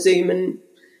hop on a Zoom and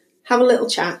have a little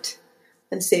chat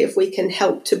and see if we can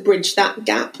help to bridge that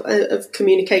gap of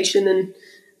communication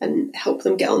and help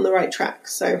them get on the right track.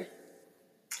 So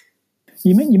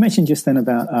you mentioned just then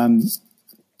about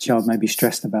child may be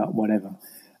stressed about whatever.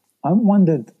 I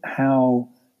wondered how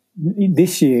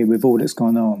this year, with all that's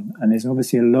gone on, and there's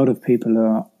obviously a lot of people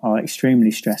who are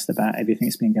extremely stressed about everything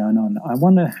that's been going on, I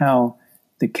wonder how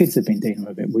the kids have been dealing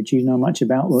with it. Would you know much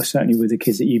about, or certainly with the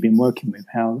kids that you've been working with,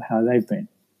 how they've been?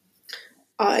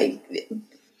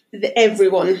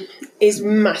 Everyone is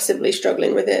massively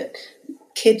struggling with it.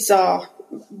 Kids are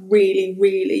really,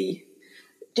 really,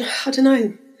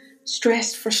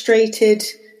 stressed, frustrated,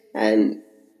 and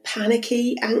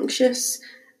panicky, anxious,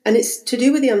 and it's to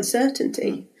do with the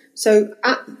uncertainty. So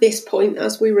at this point,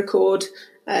 as we record,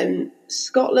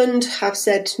 Scotland have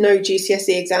said no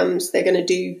GCSE exams. They're going to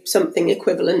do something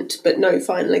equivalent, but no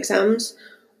final exams.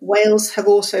 Wales have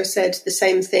also said the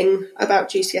same thing about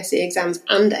GCSE exams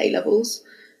and A-levels.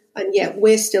 And yet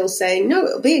we're still saying, no,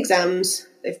 it'll be exams.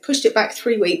 They've pushed it back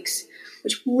 3 weeks,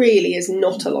 which really is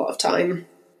not a lot of time.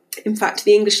 In fact,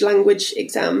 the English language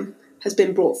exam has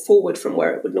been brought forward from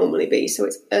where it would normally be, so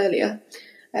it's earlier.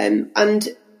 And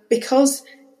because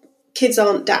kids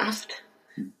aren't daft,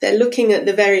 they're looking at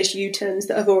the various U-turns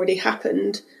that have already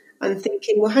happened and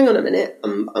thinking, well, hang on a minute,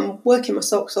 I'm working my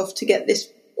socks off to get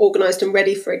this organised and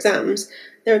ready for exams.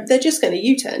 They're just going to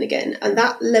U-turn again. And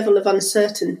that level of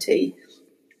uncertainty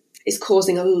is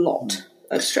causing a lot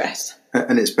of stress.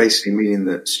 And it's basically meaning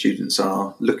that students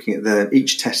are looking at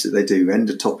each test that they do,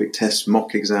 end-of-topic test,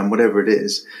 mock exam, whatever it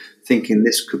is, thinking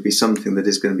this could be something that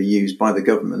is going to be used by the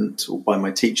government or by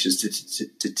my teachers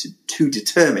to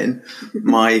determine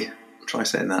my, try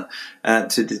saying that,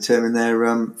 to determine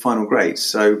their final grades.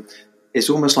 So it's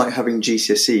almost like having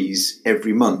GCSEs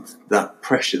every month, that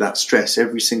pressure, that stress,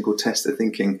 every single test. They're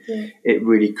thinking it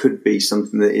really could be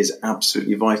something that is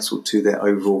absolutely vital to their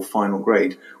overall final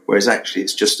grade, whereas actually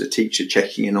it's just a teacher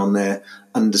checking in on their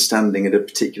understanding at a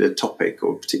particular topic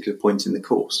or a particular point in the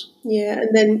course. Yeah,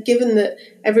 and then given that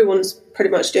everyone's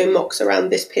pretty much doing mocks around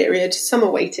this period, some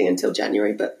are waiting until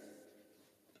January, but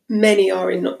many are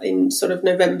in sort of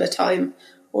November time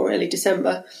or early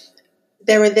December.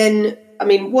 There are then,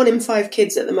 1 in 5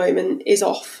 kids at the moment is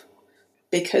off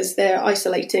because they're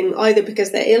isolating, either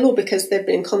because they're ill or because they've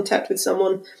been in contact with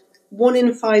someone. 1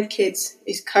 in 5 kids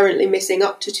is currently missing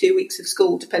up to 2 weeks of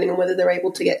school, depending on whether they're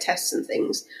able to get tests and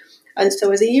things. And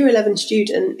so as a Year 11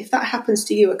 student, if that happens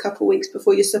to you a couple of weeks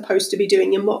before you're supposed to be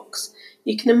doing your mocks,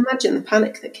 you can imagine the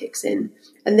panic that kicks in.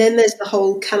 And then there's the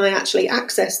whole, can I actually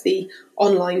access the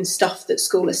online stuff that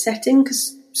school is setting?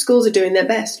 Because schools are doing their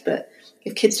best, but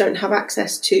if kids don't have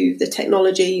access to the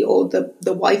technology or the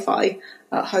Wi-Fi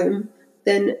at home,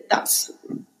 then that's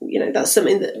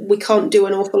something that we can't do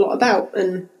an awful lot about.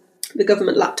 And the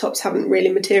government laptops haven't really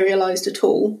materialised at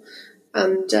all,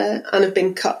 and have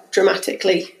been cut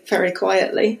dramatically, very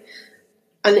quietly.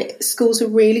 And schools are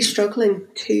really struggling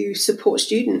to support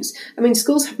students.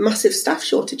 Schools have massive staff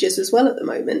shortages as well at the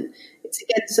moment. It's,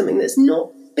 again, something that's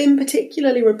not been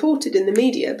particularly reported in the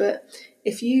media, but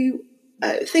if you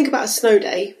think about a snow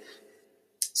day,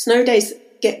 snow days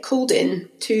get called in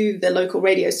to the local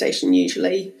radio station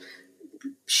usually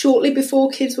shortly before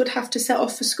kids would have to set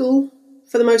off for school,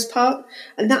 for the most part.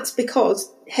 And that's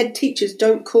because head teachers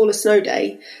don't call a snow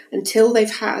day until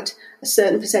they've had a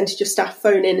certain percentage of staff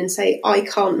phone in and say, I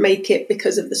can't make it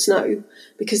because of the snow.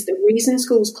 Because the reason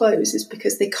schools close is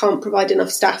because they can't provide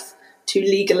enough staff to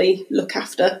legally look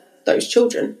after those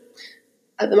children.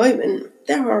 At the moment,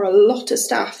 there are a lot of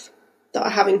staff that are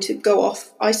having to go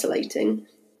off isolating,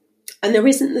 and there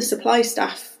isn't the supply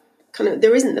staff,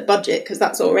 there isn't the budget, because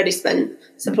that's already spent.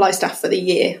 Supply staff for the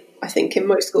year, I think, in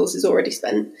most schools is already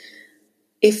spent.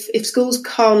 If schools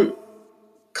can't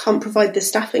provide the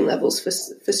staffing levels for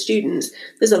students,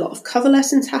 there's a lot of cover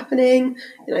lessons happening.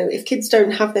 If kids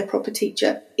don't have their proper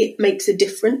teacher, it makes a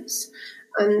difference.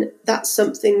 And that's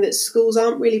something that schools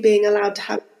aren't really being allowed to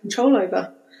have control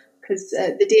over, because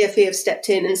the DfE have stepped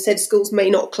in and said schools may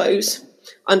not close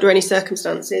under any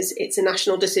circumstances. It's a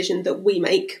national decision that we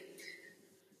make.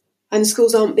 And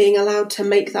schools aren't being allowed to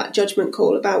make that judgment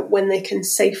call about when they can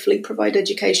safely provide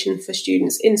education for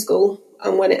students in school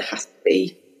and when it has to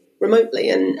be remotely.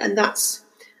 And that's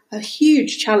a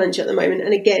huge challenge at the moment,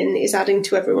 and again is adding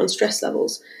to everyone's stress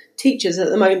levels. Teachers at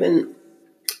the moment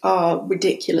are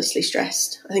ridiculously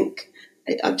stressed. I think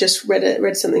I've just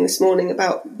read something this morning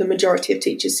about the majority of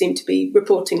teachers seem to be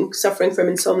reporting suffering from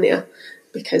insomnia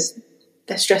because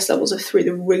their stress levels are through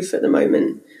the roof at the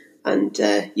moment. And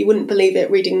you wouldn't believe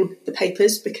it reading the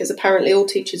papers, because apparently all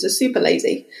teachers are super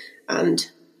lazy and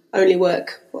only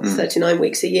work 39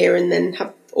 weeks a year and then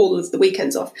have all of the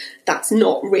weekends off. That's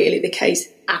not really the case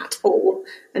at all.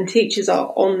 And teachers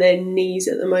are on their knees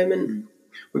at the moment.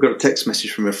 We got a text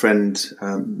message from a friend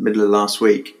middle of last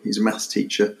week. He's a maths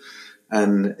teacher,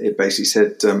 and it basically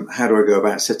said, how do I go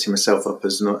about setting myself up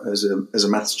as a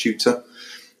maths tutor?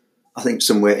 I think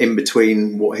somewhere in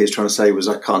between what he was trying to say was,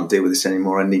 I can't deal with this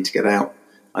anymore. I need to get out.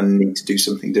 I need to do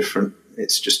something different.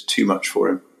 It's just too much for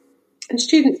him. And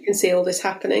students can see all this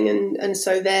happening, and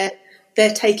so they're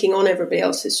taking on everybody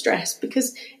else's stress,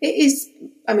 because it is,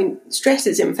 stress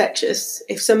is infectious.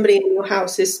 If somebody in your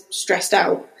house is stressed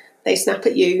out, they snap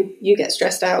at you, you get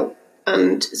stressed out,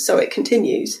 and so it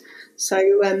continues. So,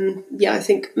 I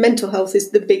think mental health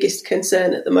is the biggest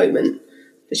concern at the moment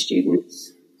for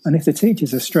students. And if the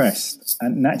teachers are stressed,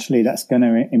 and naturally that's going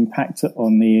to impact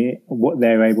on what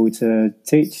they're able to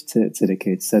teach to the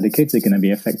kids. So the kids are going to be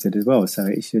affected as well. So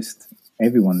it's just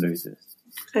everyone loses.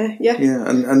 Yeah,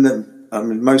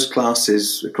 and most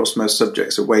classes across most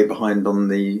subjects are way behind on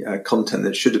the content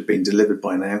that should have been delivered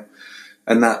by now.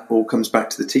 And that all comes back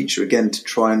to the teacher again to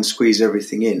try and squeeze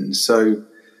everything in. So,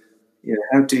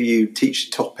 how do you teach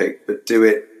a topic but do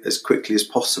it as quickly as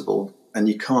possible? And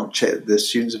you can't check that the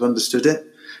students have understood it.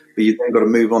 But you've then got to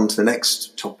move on to the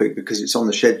next topic because it's on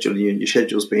the schedule. Your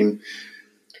schedule's been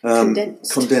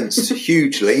condensed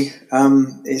hugely.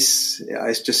 It's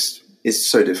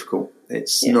so difficult.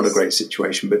 It's not a great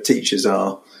situation, but teachers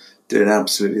are doing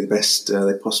absolutely the best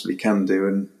they possibly can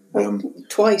do. And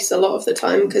twice a lot of the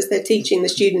time, because they're teaching the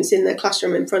students in their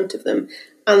classroom in front of them,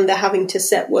 and they're having to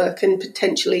set work and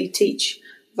potentially teach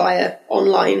via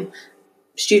online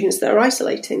students that are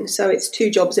isolating. So it's 2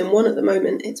 jobs in one at the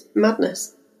moment. It's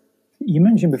madness. You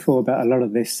mentioned before about a lot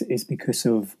of this is because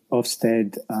of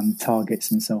Ofsted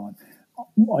targets and so on.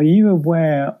 are you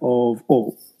aware of,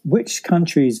 or which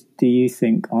countries do you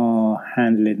think are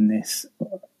handling this,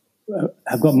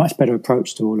 have got a much better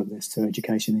approach to all of this, to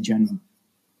education in general?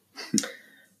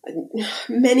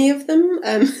 Many of them.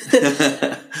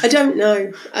 I don't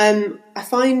know. I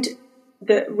find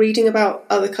that reading about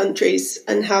other countries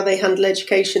and how they handle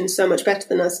education so much better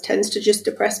than us tends to just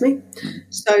depress me.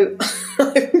 So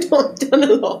I've not done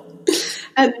a lot.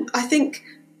 I think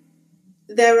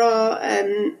there are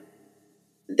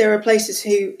places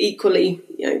who equally,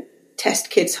 test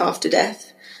kids half to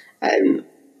death,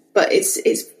 but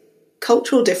it's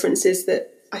cultural differences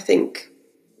that I think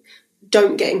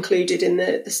don't get included in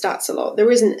the stats a lot.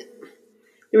 There isn't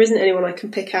anyone I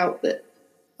can pick out that.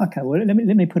 Okay, well, let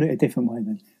me put it a different way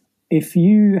then. If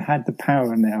you had the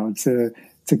power now to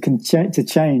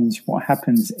change what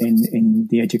happens in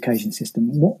the education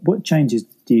system, what changes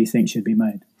do you think should be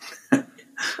made?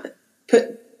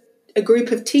 Put a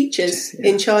group of teachers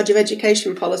in charge of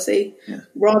education policy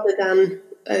rather than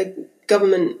a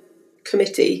government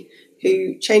committee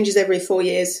who changes every 4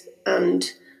 years,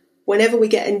 and whenever we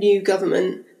get a new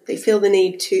government, they feel the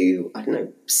need to,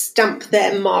 stamp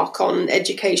their mark on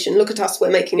education. Look at us, we're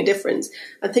making a difference.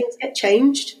 And things get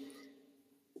changed.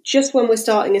 Just when we're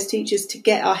starting as teachers to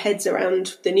get our heads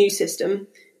around the new system,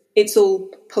 it's all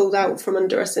pulled out from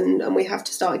under us and we have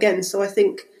to start again. So I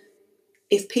think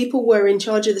if people were in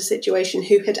charge of the situation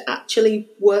who had actually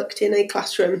worked in a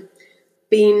classroom,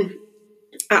 been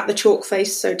at the chalk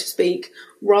face, so to speak,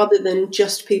 rather than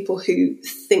just people who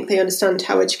think they understand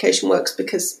how education works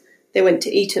because they went to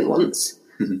Eton once,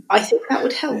 I think that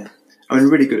would help. Yeah. A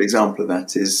really good example of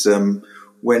that is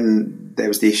when there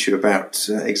was the issue about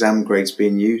exam grades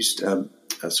being used,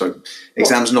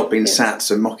 exams not being sat,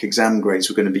 so mock exam grades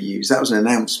were going to be used. That was an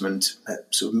announcement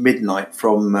at sort of midnight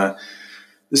from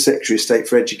the Secretary of State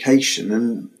for Education,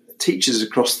 and teachers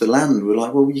across the land were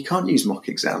like, well, you can't use mock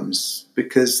exams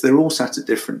because they're all sat at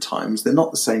different times. They're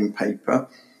not the same paper.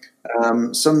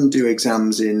 Some do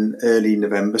exams in early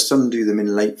November. Some do them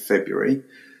in late February.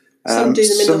 Some do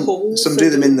them in the hall. Some do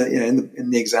them in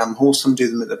the exam hall. Some do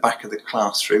them at the back of the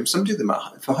classroom. Some do them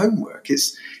for homework.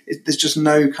 There's just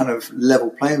no kind of level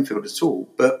playing field at all.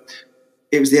 But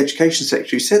it was the Education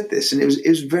Secretary who said this, and it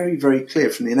was very, very clear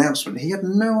from the announcement. He had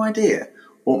no idea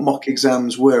what mock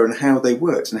exams were and how they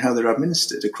worked and how they're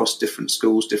administered across different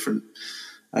schools, different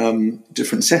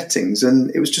settings, and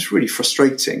it was just really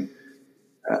frustrating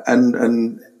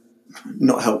and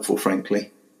not helpful,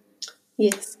 frankly.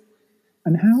 Yes.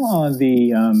 And how are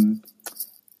the? I'm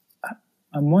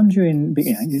wondering.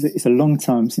 It's a long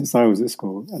time since I was at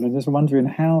school, and I'm just wondering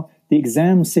how the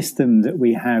exam system that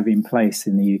we have in place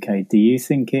in the UK. Do you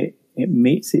think it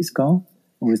meets its goal,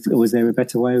 or is there a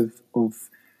better way of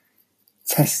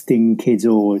testing kids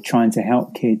or trying to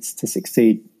help kids to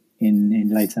succeed in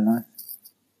later life?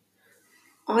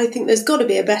 I think there's got to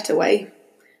be a better way,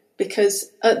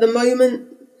 because at the moment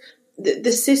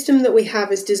the system that we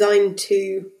have is designed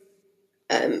to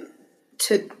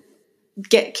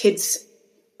get kids,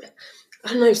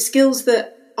 skills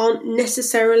that aren't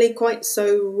necessarily quite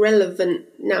so relevant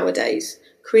nowadays.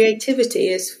 Creativity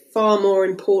is far more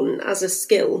important as a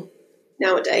skill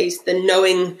nowadays than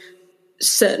knowing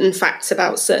certain facts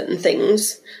about certain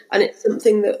things, and it's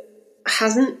something that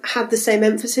hasn't had the same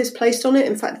emphasis placed on it.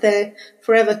 In fact, they're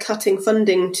forever cutting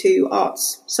funding to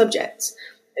arts subjects.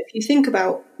 If you think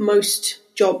about most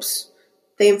jobs,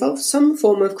 they involve some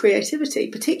form of creativity,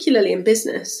 particularly in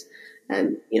business.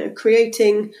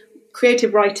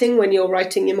 Creative writing when you're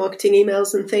writing your marketing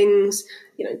emails and things,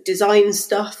 design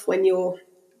stuff when you're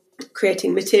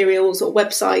creating materials or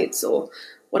websites or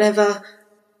whatever.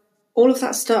 All of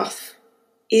that stuff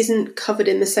isn't covered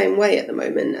in the same way at the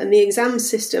moment. And the exam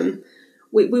system,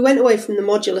 we went away from the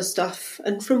modular stuff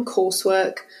and from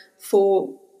coursework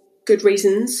for good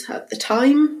reasons at the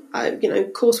time.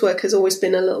 Coursework has always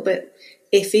been a little bit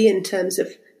iffy in terms of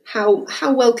how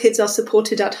well kids are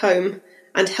supported at home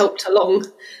and helped along.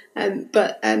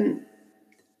 But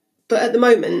at the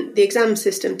moment, the exam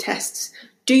system tests,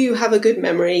 do you have a good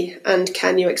memory and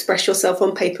can you express yourself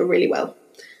on paper really well?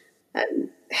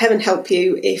 Heaven help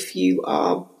you if you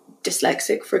are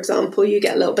dyslexic, for example. You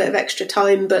get a little bit of extra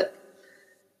time, but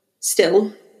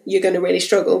still you're going to really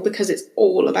struggle because it's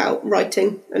all about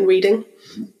writing and reading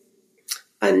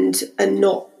and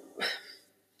not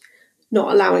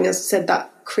allowing, as I said,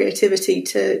 that creativity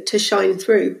to shine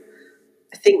through.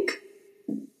 I think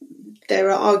there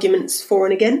are arguments for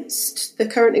and against the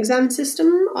current exam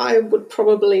system. I would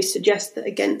probably suggest that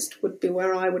against would be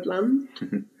where I would land.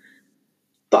 Mm-hmm.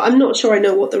 But I'm not sure I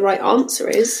know what the right answer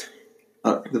is.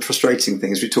 The frustrating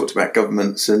thing is we talked about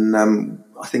governments, and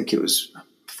I think it was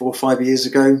 4 or 5 years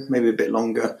ago, maybe a bit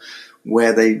longer,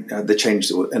 where they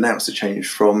announced the change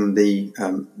from the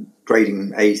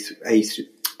grading A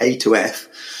to F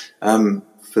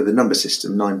for the number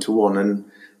system 9 to 1. And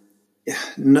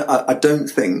no, I don't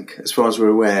think, as far as we're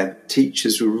aware,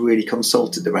 teachers were really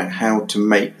consulted about how to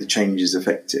make the changes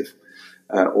effective,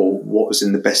 or what was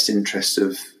in the best interest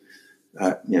of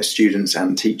students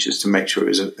and teachers to make sure it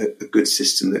was a good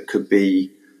system that could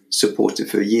be supported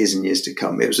for years and years to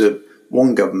come. It was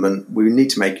one government, we need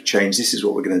to make a change, this is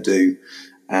what we're going to do,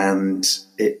 and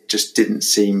it just didn't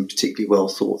seem particularly well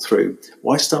thought through.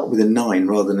 Why start with a 9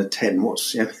 rather than a 10?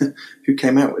 Who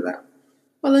came out with that?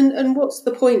 Well, and what's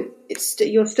the point?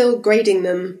 You're still grading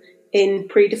them in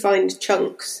predefined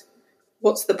chunks.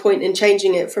 What's the point in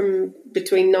changing it from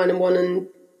between 9 and 1 and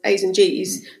A's and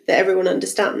G's that everyone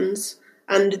understands,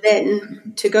 and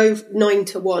then to go 9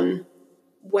 to 1,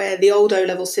 where the old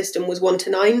O-level system was 1 to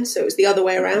 9, so it was the other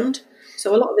way around.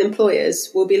 So a lot of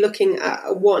employers will be looking at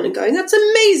a 1 and going, that's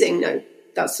amazing. No,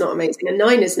 that's not amazing. A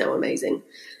 9 is now amazing.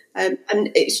 And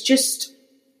it's just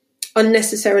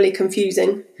unnecessarily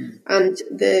confusing. And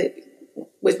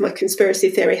with my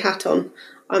conspiracy theory hat on,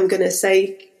 I'm going to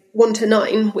say 1 to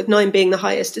 9, with 9 being the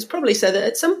highest, is probably so that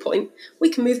at some point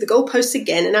we can move the goalposts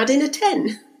again and add in a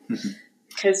 10.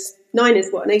 Because 9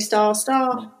 is what, an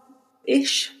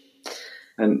A**-ish?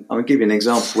 And I'll give you an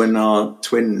example. When our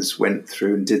twins went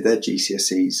through and did their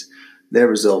GCSEs, their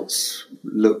results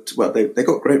looked, well, they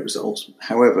got great results.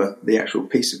 However, the actual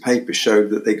piece of paper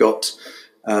showed that they got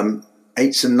 8s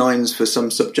and 9s for some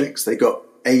subjects. They got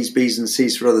A's, B's and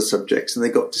C's for other subjects. And they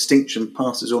got distinction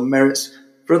passes or merits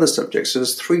for other subjects. So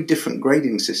there's 3 different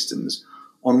grading systems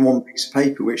on one piece of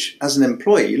paper, which as an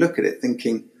employee, you look at it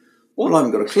thinking, well, I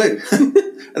haven't got a clue.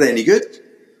 Are they any good?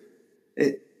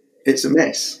 It's a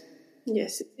mess.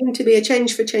 Yes, it seemed to be a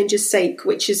change for change's sake,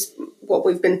 which is what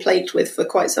we've been plagued with for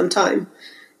quite some time.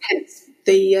 Hence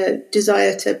the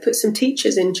desire to put some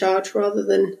teachers in charge rather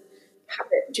than have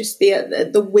it just be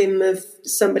at the whim of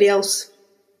somebody else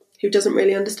who doesn't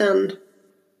really understand.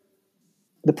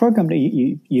 The program that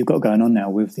you've got going on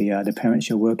now with the parents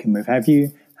you're working with, have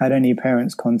you had any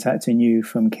parents contacting you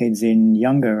from kids in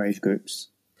younger age groups?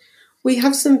 We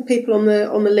have some people on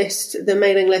the list, the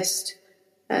mailing list,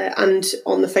 and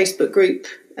on the Facebook group,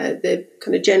 the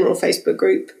kind of general Facebook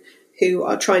group, who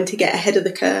are trying to get ahead of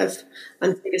the curve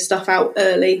and figure stuff out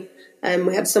early.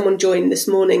 We had someone join this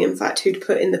morning, in fact, who'd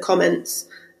put in the comments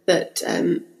that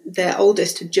their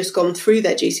oldest had just gone through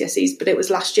their GCSEs, but it was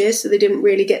last year, so they didn't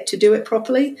really get to do it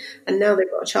properly. And now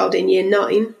they've got a child in year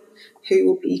 9 who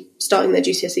will be starting their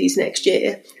GCSEs next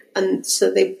year. And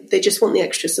so they just want the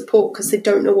extra support because they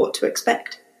don't know what to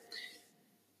expect.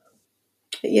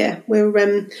 But yeah,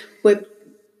 we're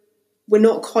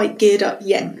not quite geared up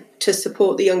yet to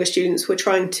support the younger students. We're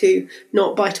trying to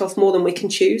not bite off more than we can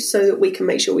chew so that we can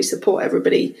make sure we support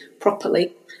everybody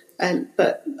properly.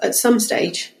 But at some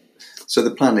stage. So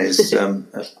the plan is,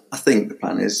 I think the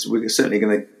plan is, we're certainly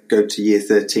going to go to year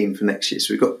 13 for next year.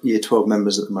 So we've got year 12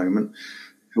 members at the moment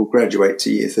who will graduate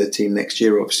to year 13 next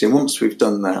year, obviously. And once we've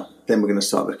done that, then we're going to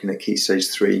start looking at Key Stage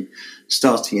 3,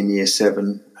 starting in year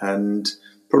 7 and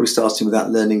probably starting with that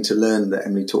learning to learn that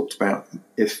Emily talked about.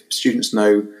 If students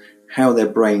know how their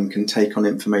brain can take on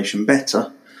information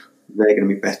better, they're going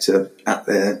to be better at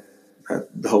the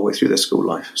whole way through their school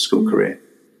life, school career.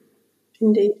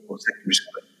 Indeed. Or secondary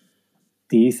school.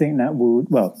 Do you think that will,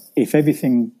 well, if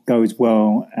everything goes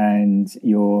well and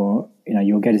you're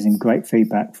getting some great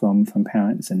feedback from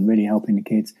parents and really helping the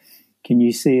kids, can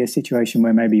you see a situation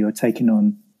where maybe you're taking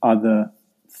on other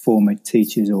former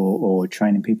teachers or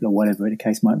training people or whatever the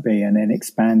case might be, and then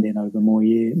expanding over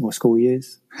more school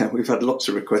years? We've had lots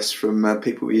of requests from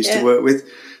people we used to work with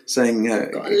saying,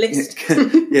 got a list.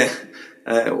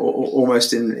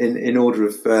 Almost in order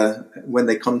of when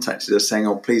they contacted us saying,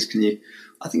 oh, please, can you,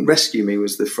 I think rescue me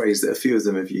was the phrase that a few of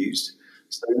them have used.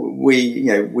 So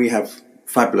we have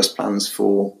fabulous plans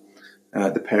for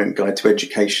the Parent Guide to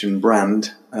Education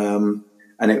brand, and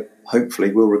it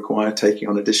hopefully will require taking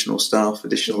on additional staff,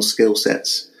 additional skill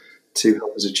sets to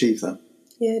help us achieve that.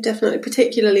 Yeah, definitely,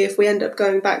 particularly if we end up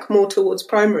going back more towards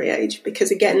primary age,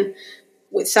 because again,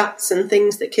 with SATs and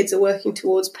things that kids are working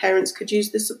towards, parents could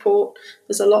use the support.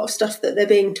 There's a lot of stuff that they're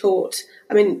being taught.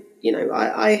 I mean,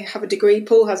 I have a degree,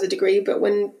 Paul has a degree, but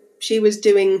when she was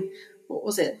doing,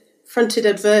 fronted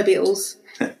adverbials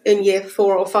in year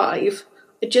 4 or 5,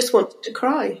 I just wanted to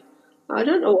cry. I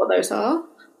don't know what those are.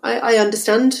 I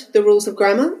understand the rules of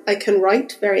grammar. I can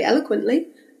write very eloquently,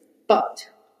 but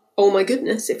oh my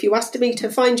goodness, if you asked me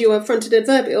to find you a fronted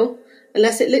adverbial,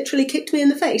 unless it literally kicked me in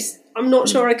the face, I'm not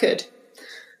sure I could.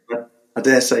 I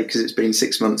dare say, because it's been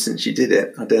 6 months since she did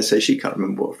it, I dare say she can't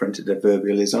remember what fronted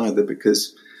adverbial is either,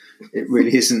 because it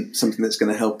really isn't something that's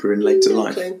going to help her in later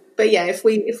life. But yeah, if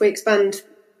we expand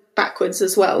backwards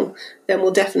as well, then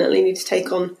we'll definitely need to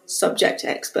take on subject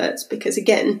experts, because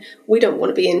again, we don't want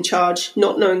to be in charge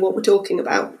not knowing what we're talking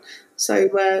about. So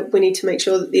we need to make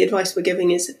sure that the advice we're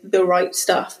giving is the right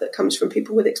stuff that comes from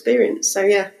people with experience. So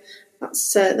yeah,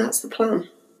 that's the plan.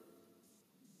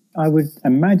 I would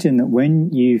imagine that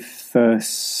when you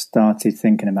first started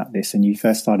thinking about this and you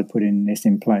first started putting this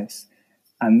in place,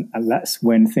 and that's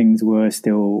when things were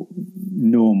still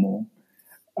normal,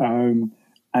 and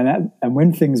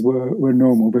when things were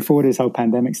normal, before this whole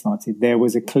pandemic started, there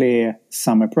was a clear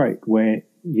summer break where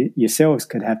yourselves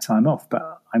could have time off.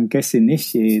 But I'm guessing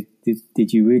this year,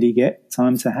 did you really get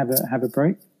time to have a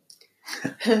break?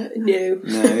 No,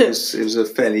 it was a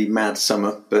fairly mad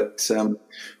summer, but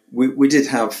we did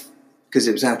have, because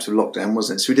it was out of lockdown,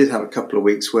 wasn't it? So we did have a couple of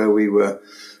weeks where we were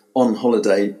on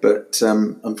holiday, but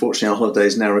unfortunately our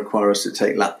holidays now require us to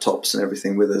take laptops and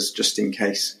everything with us just in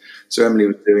case. So Emily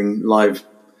was doing live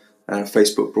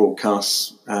Facebook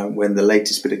broadcasts when the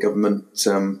latest bit of government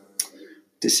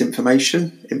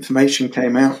information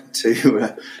came out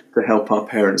to help our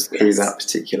parents through that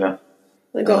particular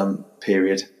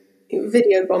period.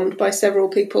 Video bombed by several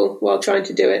people while trying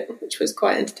to do it, which was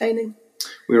quite entertaining.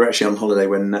 We were actually on holiday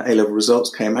when A-level results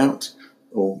came out,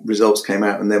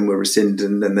 and then were rescinded,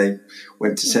 and then they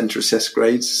went to centre assessed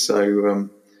grades. So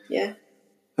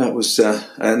that was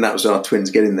our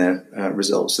twins getting their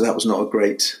results. So that was not a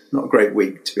great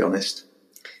week, to be honest.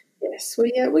 Yes,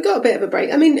 we got a bit of a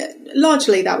break. I mean,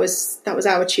 largely that was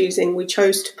our choosing. We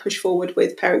chose to push forward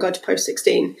with Parent Guide to Post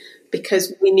 16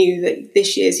 because we knew that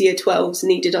this year's Year 12s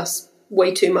needed us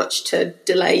way too much to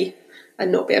delay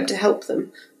and not be able to help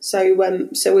them. So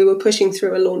we were pushing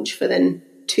through a launch for then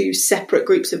 2 separate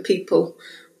groups of people,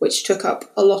 which took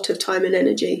up a lot of time and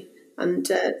energy. And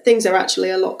things are actually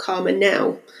a lot calmer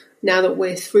now that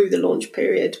we're through the launch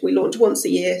period. We launch once a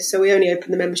year, so we only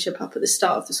open the membership up at the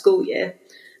start of the school year.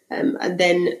 And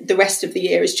then the rest of the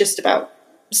year is just about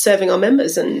serving our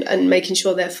members and making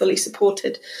sure they're fully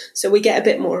supported. So we get a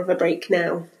bit more of a break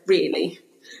now, really.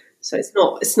 So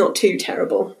it's not too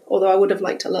terrible, although I would have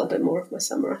liked a little bit more of my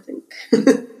summer, I think.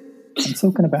 I'm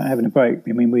talking about having a break.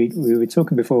 I mean, we were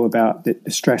talking before about the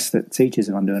stress that teachers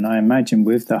are under, and I imagine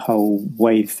with the whole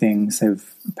way things have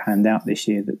panned out this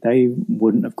year that they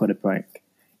wouldn't have got a break.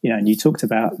 You know, and you talked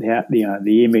about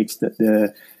the image that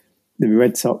the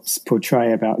Red Sox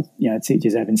portray about, you know,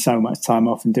 teachers having so much time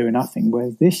off and doing nothing.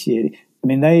 Whereas this year, I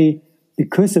mean,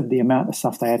 because of the amount of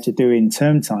stuff they had to do in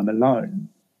term time alone,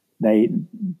 they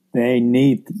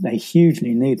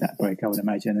hugely need that break, I would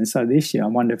imagine. And so this year, I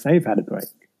wonder if they've had a break.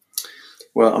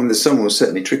 Well, I mean, the summer was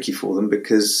certainly tricky for them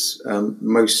because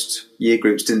most year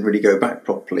groups didn't really go back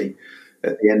properly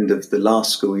at the end of the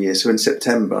last school year. So in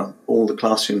September, all the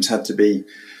classrooms had to be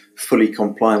fully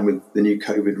compliant with the new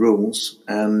COVID rules,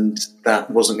 and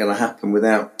that wasn't going to happen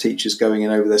without teachers going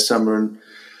in over their summer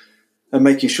and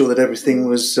making sure that everything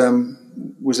was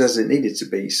as it needed to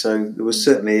be. So there was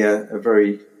certainly a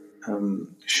very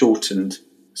shortened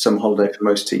summer holiday for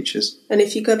most teachers. And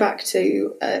if you go back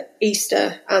to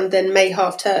Easter and then May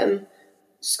half term,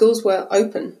 schools were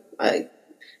open.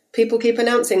 People keep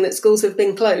announcing that schools have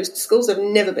been closed. Schools have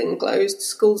never been closed.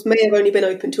 Schools may have only been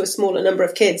open to a smaller number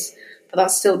of kids, but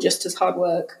that's still just as hard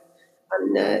work.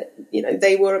 And,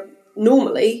 they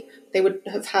would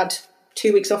have had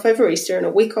 2 weeks off over Easter and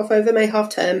a week off over May half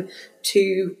term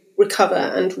to recover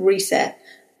and reset.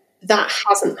 That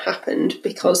hasn't happened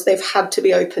because they've had to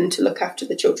be open to look after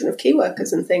the children of key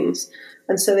workers and things.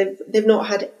 And so they've not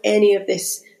had any of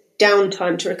this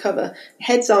downtime to recover.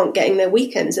 Heads aren't getting their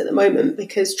weekends at the moment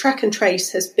because track and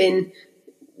trace has been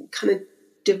kind of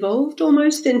devolved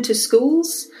almost into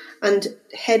schools, and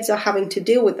heads are having to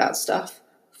deal with that stuff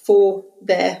for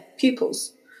their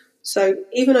pupils. So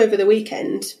even over the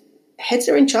weekend, heads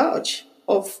are in charge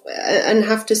of and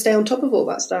have to stay on top of all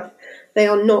that stuff. They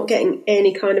are not getting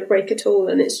any kind of break at all,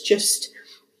 and it's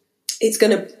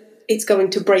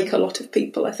going to break a lot of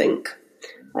people, I think.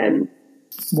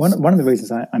 One of the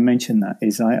reasons I mentioned that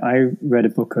is I read a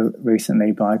book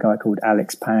recently by a guy called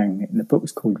Alex Pang, and the book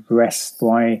was called Rest: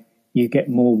 Why You Get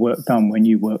More Work Done When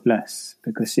You Work Less.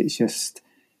 Because it's just,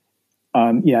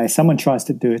 if someone tries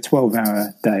to do a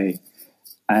 12-hour day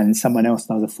and someone else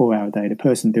does a 4-hour day, the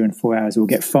person doing 4 hours will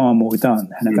get far more done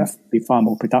and be far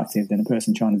more productive than a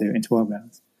person trying to do it in 12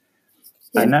 hours.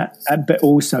 Yeah. And but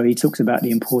also he talks about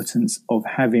the importance of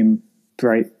having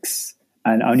breaks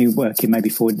and only working maybe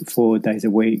four days a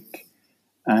week.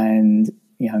 And,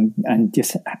 and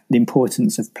just the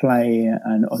importance of play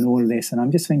and all of this. And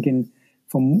I'm just thinking,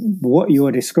 from what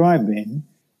you're describing,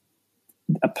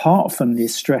 apart from the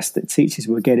stress that teachers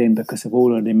were getting because of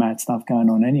all of the mad stuff going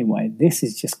on anyway, this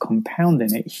is just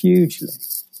compounding it hugely.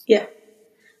 Yeah,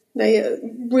 they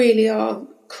really are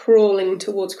crawling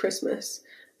towards Christmas.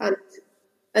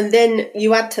 And then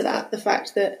you add to that the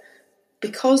fact that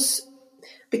because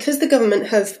the government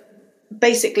have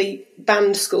basically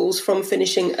banned schools from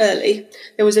finishing early,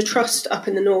 there was a trust up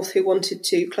in the north who wanted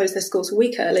to close their schools a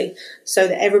week early so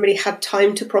that everybody had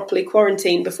time to properly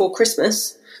quarantine before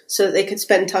Christmas so that they could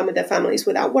spend time with their families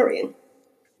without worrying.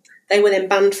 They were then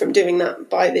banned from doing that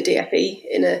by the DfE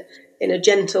in a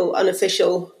gentle,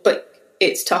 unofficial, but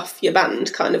it's tough, you're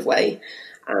banned kind of way.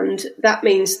 And that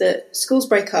means that schools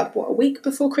break up, a week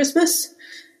before Christmas?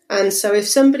 And so if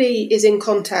somebody is in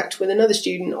contact with another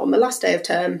student on the last day of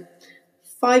term,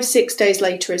 5-6 days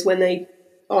later is when they,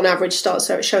 on average, start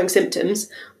showing symptoms.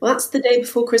 Well, that's the day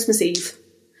before Christmas Eve.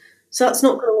 So that's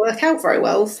not going to work out very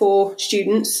well for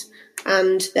students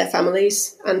and their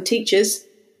families and teachers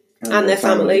and their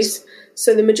families.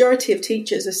 So the majority of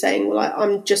teachers are saying, well,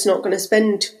 I'm just not going to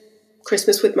spend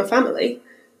Christmas with my family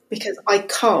because I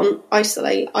can't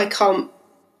isolate. I can't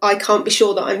be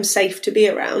sure that I'm safe to be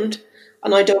around,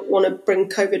 and I don't want to bring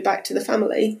COVID back to the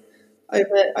family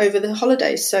over the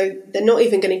holidays. So they're not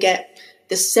even going to get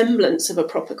the semblance of a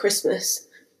proper Christmas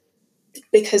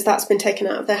because that's been taken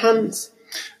out of their hands.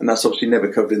 And that's obviously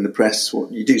never covered in the press. What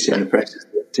you do see in the press is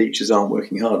that teachers aren't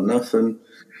working hard enough, and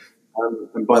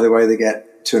by the way, they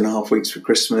get 2.5 weeks for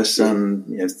Christmas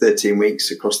and 13 weeks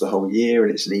across the whole year,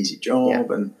 and it's an easy job. Yeah.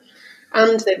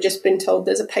 And they've just been told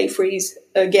there's a pay freeze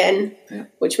again,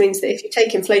 which means that if you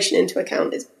take inflation into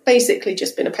account, it's basically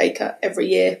just been a pay cut every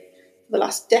year for the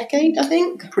last decade, I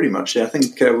think. Pretty much, yeah. I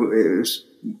think there were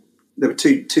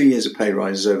two years of pay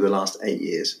rises over the last 8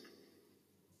 years.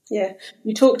 Yeah.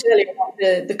 You talked earlier about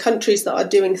the countries that are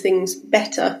doing things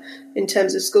better in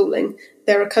terms of schooling.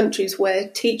 There are countries where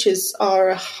teachers are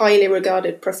a highly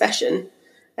regarded profession.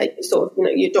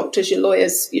 Your doctors, your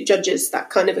lawyers, your judges, that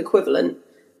kind of equivalent.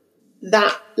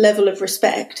 That level of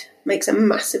respect makes a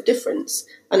massive difference,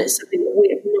 and it's something that we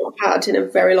have not had in a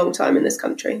very long time in this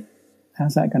country.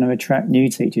 How's that going to attract new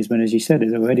teachers when, as you said,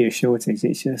 there's already a shortage?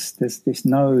 It's just there's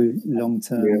no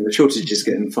long-term... Yeah, the shortage is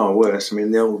getting far worse. I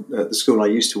mean, the school I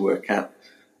used to work at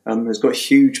has got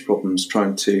huge problems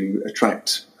trying to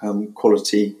attract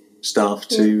quality staff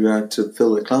to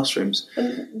fill their classrooms.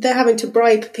 And they're having to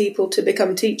bribe people to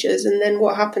become teachers, and then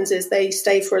what happens is they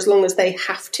stay for as long as they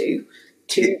have to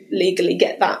legally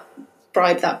get that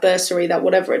bribe, that bursary, that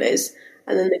whatever it is,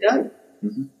 and then they go.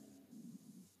 Mm-hmm.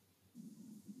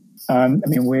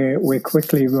 We're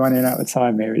quickly running out of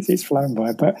time here. It's flown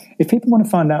by. But if people want to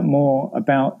find out more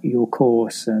about your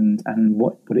course and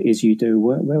what it is you do,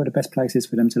 where are the best places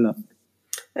for them to look?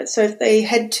 So if they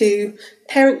head to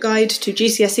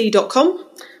parentguide2gcse.com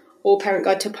or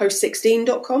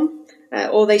parentguide2post16.com,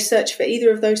 or they search for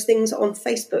either of those things on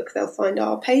Facebook, they'll find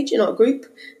our page in our group.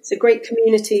 It's a great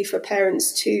community for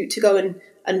parents to go and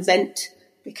vent,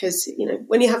 because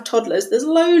when you have toddlers, there's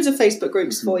loads of Facebook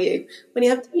groups for you. When you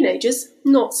have teenagers,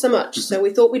 not so much. So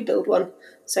we thought we'd build one.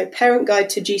 So Parent Guide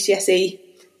to GCSE,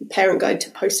 Parent Guide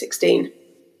to Post 16.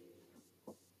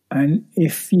 And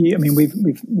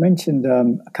we've mentioned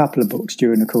a couple of books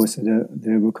during the course of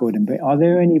the recording, but are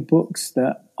there any books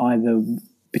that either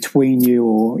between you,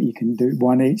 or you can do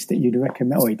one each, that you'd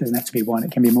recommend, or it doesn't have to be one,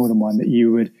 it can be more than one, that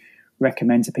you would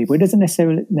recommend to people? It doesn't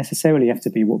necessarily have to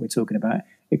be what we're talking about.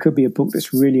 It could be a book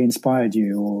that's really inspired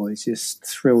you, or it's just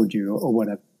thrilled you, or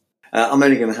whatever. I'm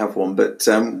only going to have one, but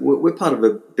we're part of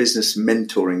a business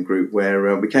mentoring group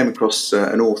where we came across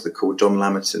an author called John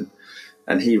Lamerton,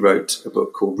 and he wrote a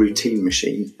book called Routine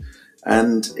Machine.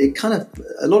 And it a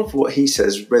lot of what he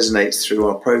says resonates through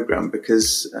our program,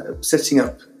 because setting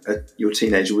up your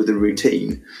teenager with a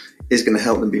routine is going to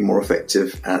help them be more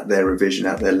effective at their revision,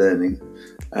 at their learning.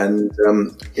 And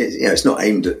it's not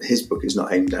aimed at, his book is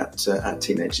not aimed at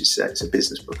teenagers. It's a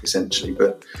business book essentially,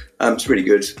 but it's really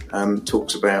good.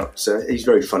 Talks about, he's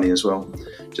very funny as well,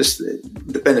 just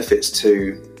the benefits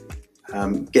to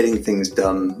getting things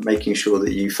done, making sure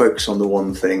that you focus on the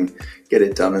one thing, get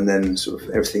it done, and then sort of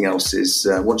everything else is,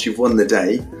 once you've won the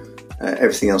day,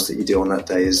 everything else that you do on that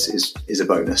day is a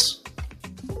bonus.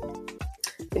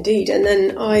 Indeed. And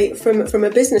then from a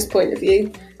business point of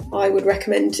view, I would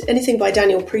recommend anything by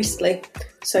Daniel Priestley.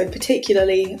 So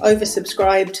particularly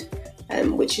Oversubscribed,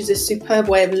 which is a superb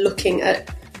way of looking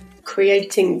at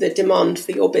creating the demand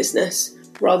for your business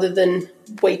rather than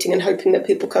waiting and hoping that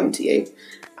people come to you.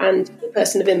 And The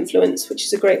Person of Influence, which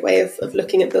is a great way of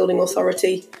looking at building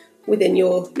authority within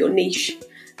your niche.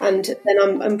 And then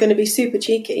I'm going to be super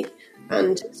cheeky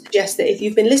and suggest that if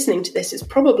you've been listening to this, it's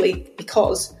probably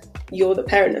because you're the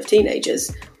parent of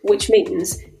teenagers, which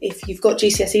means if you've got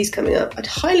GCSEs coming up, I'd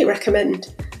highly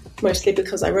recommend, mostly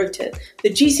because I wrote it, the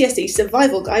GCSE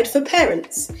Survival Guide for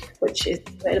Parents, which is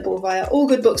available via all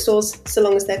good bookstores, so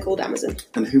long as they're called Amazon.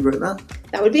 And who wrote that?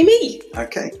 That would be me.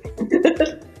 Okay.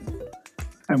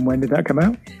 And when did that come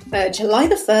out? July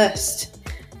the 1st.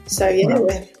 So, Wow.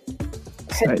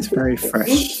 So it's very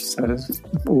fresh. So it's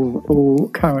all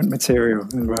current material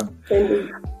as well.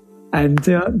 And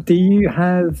do you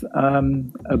have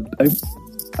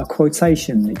a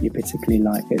quotation that you particularly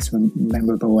like that's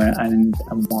memorable and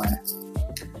why?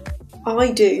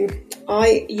 I do.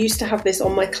 I used to have this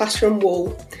on my classroom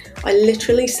wall. I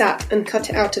literally sat and cut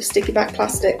it out of sticky back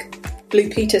plastic, Blue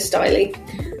Peter styly,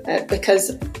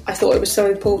 because I thought it was so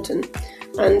important.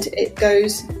 And it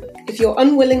goes, if you're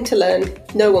unwilling to learn,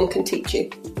 no one can teach you.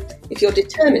 If you're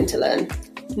determined to learn,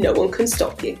 no one can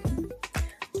stop you.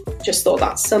 Just thought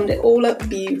that summed it all up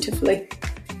beautifully.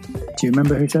 Do you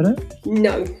remember who said it?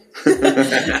 No.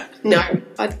 No.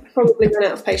 I'd probably run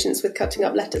out of patience with cutting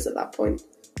up letters at that point.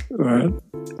 Right.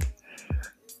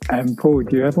 And Paul,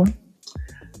 do you have one?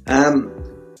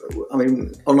 I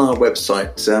mean, on our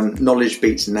website, knowledge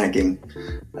beats nagging,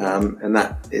 and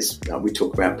that is we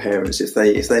talk about parents. If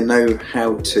they know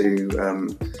how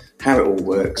it all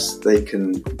works, they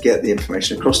can get the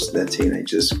information across to their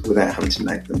teenagers without having to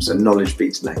nag them. So knowledge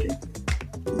beats nagging.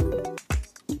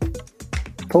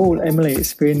 Paul, Emily,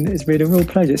 it's been a real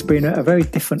pleasure. It's been a very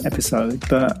different episode,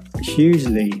 but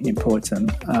hugely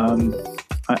important.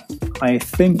 I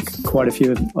think quite a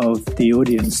few of the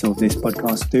audience of this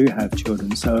podcast do have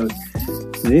children, so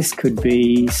this could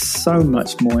be so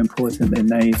much more important than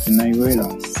they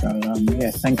realise. So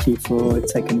thank you for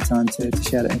taking the time to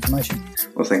share that information.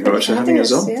 Well, thank you very much for having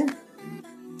us on. Yeah.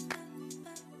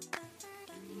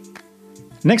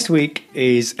 Next week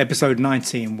is episode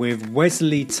 19 with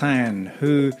Wesley Tan,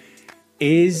 who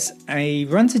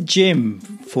runs a gym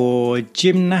for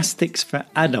gymnastics for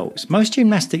adults. Most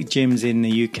gymnastic gyms in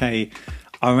the UK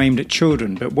are aimed at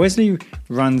children, but Wesley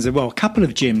runs a couple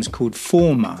of gyms called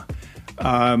Forma,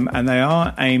 and they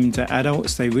are aimed at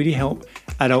adults. They really help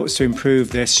adults to improve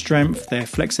their strength, their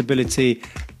flexibility,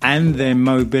 and their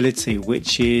mobility,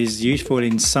 which is useful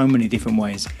in so many different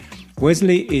ways.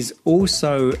 Wesley is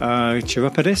also a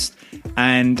chiropodist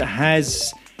and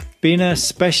has been a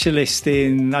specialist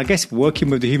in, I guess, working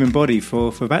with the human body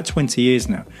for about 20 years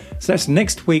now. So that's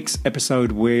next week's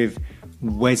episode with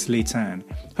Wesley Tan.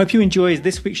 Hope you enjoyed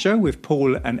this week's show with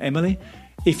Paul and Emily.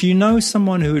 If you know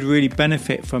someone who would really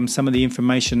benefit from some of the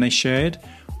information they shared,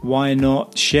 why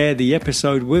not share the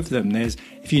episode with them?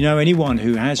 If you know anyone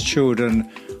who has children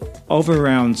of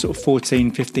around sort of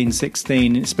 14, 15,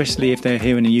 16, especially if they're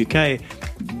here in the UK,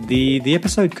 the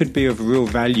episode could be of real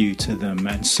value to them,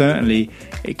 and certainly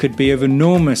it could be of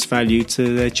enormous value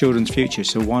to their children's future,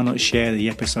 so why not share the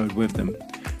episode with them?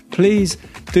 Please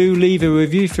do leave a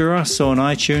review for us on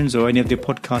iTunes or any of the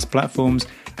podcast platforms,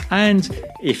 and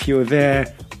if you're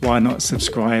there, why not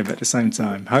subscribe at the same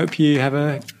time? Hope you have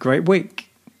a great week.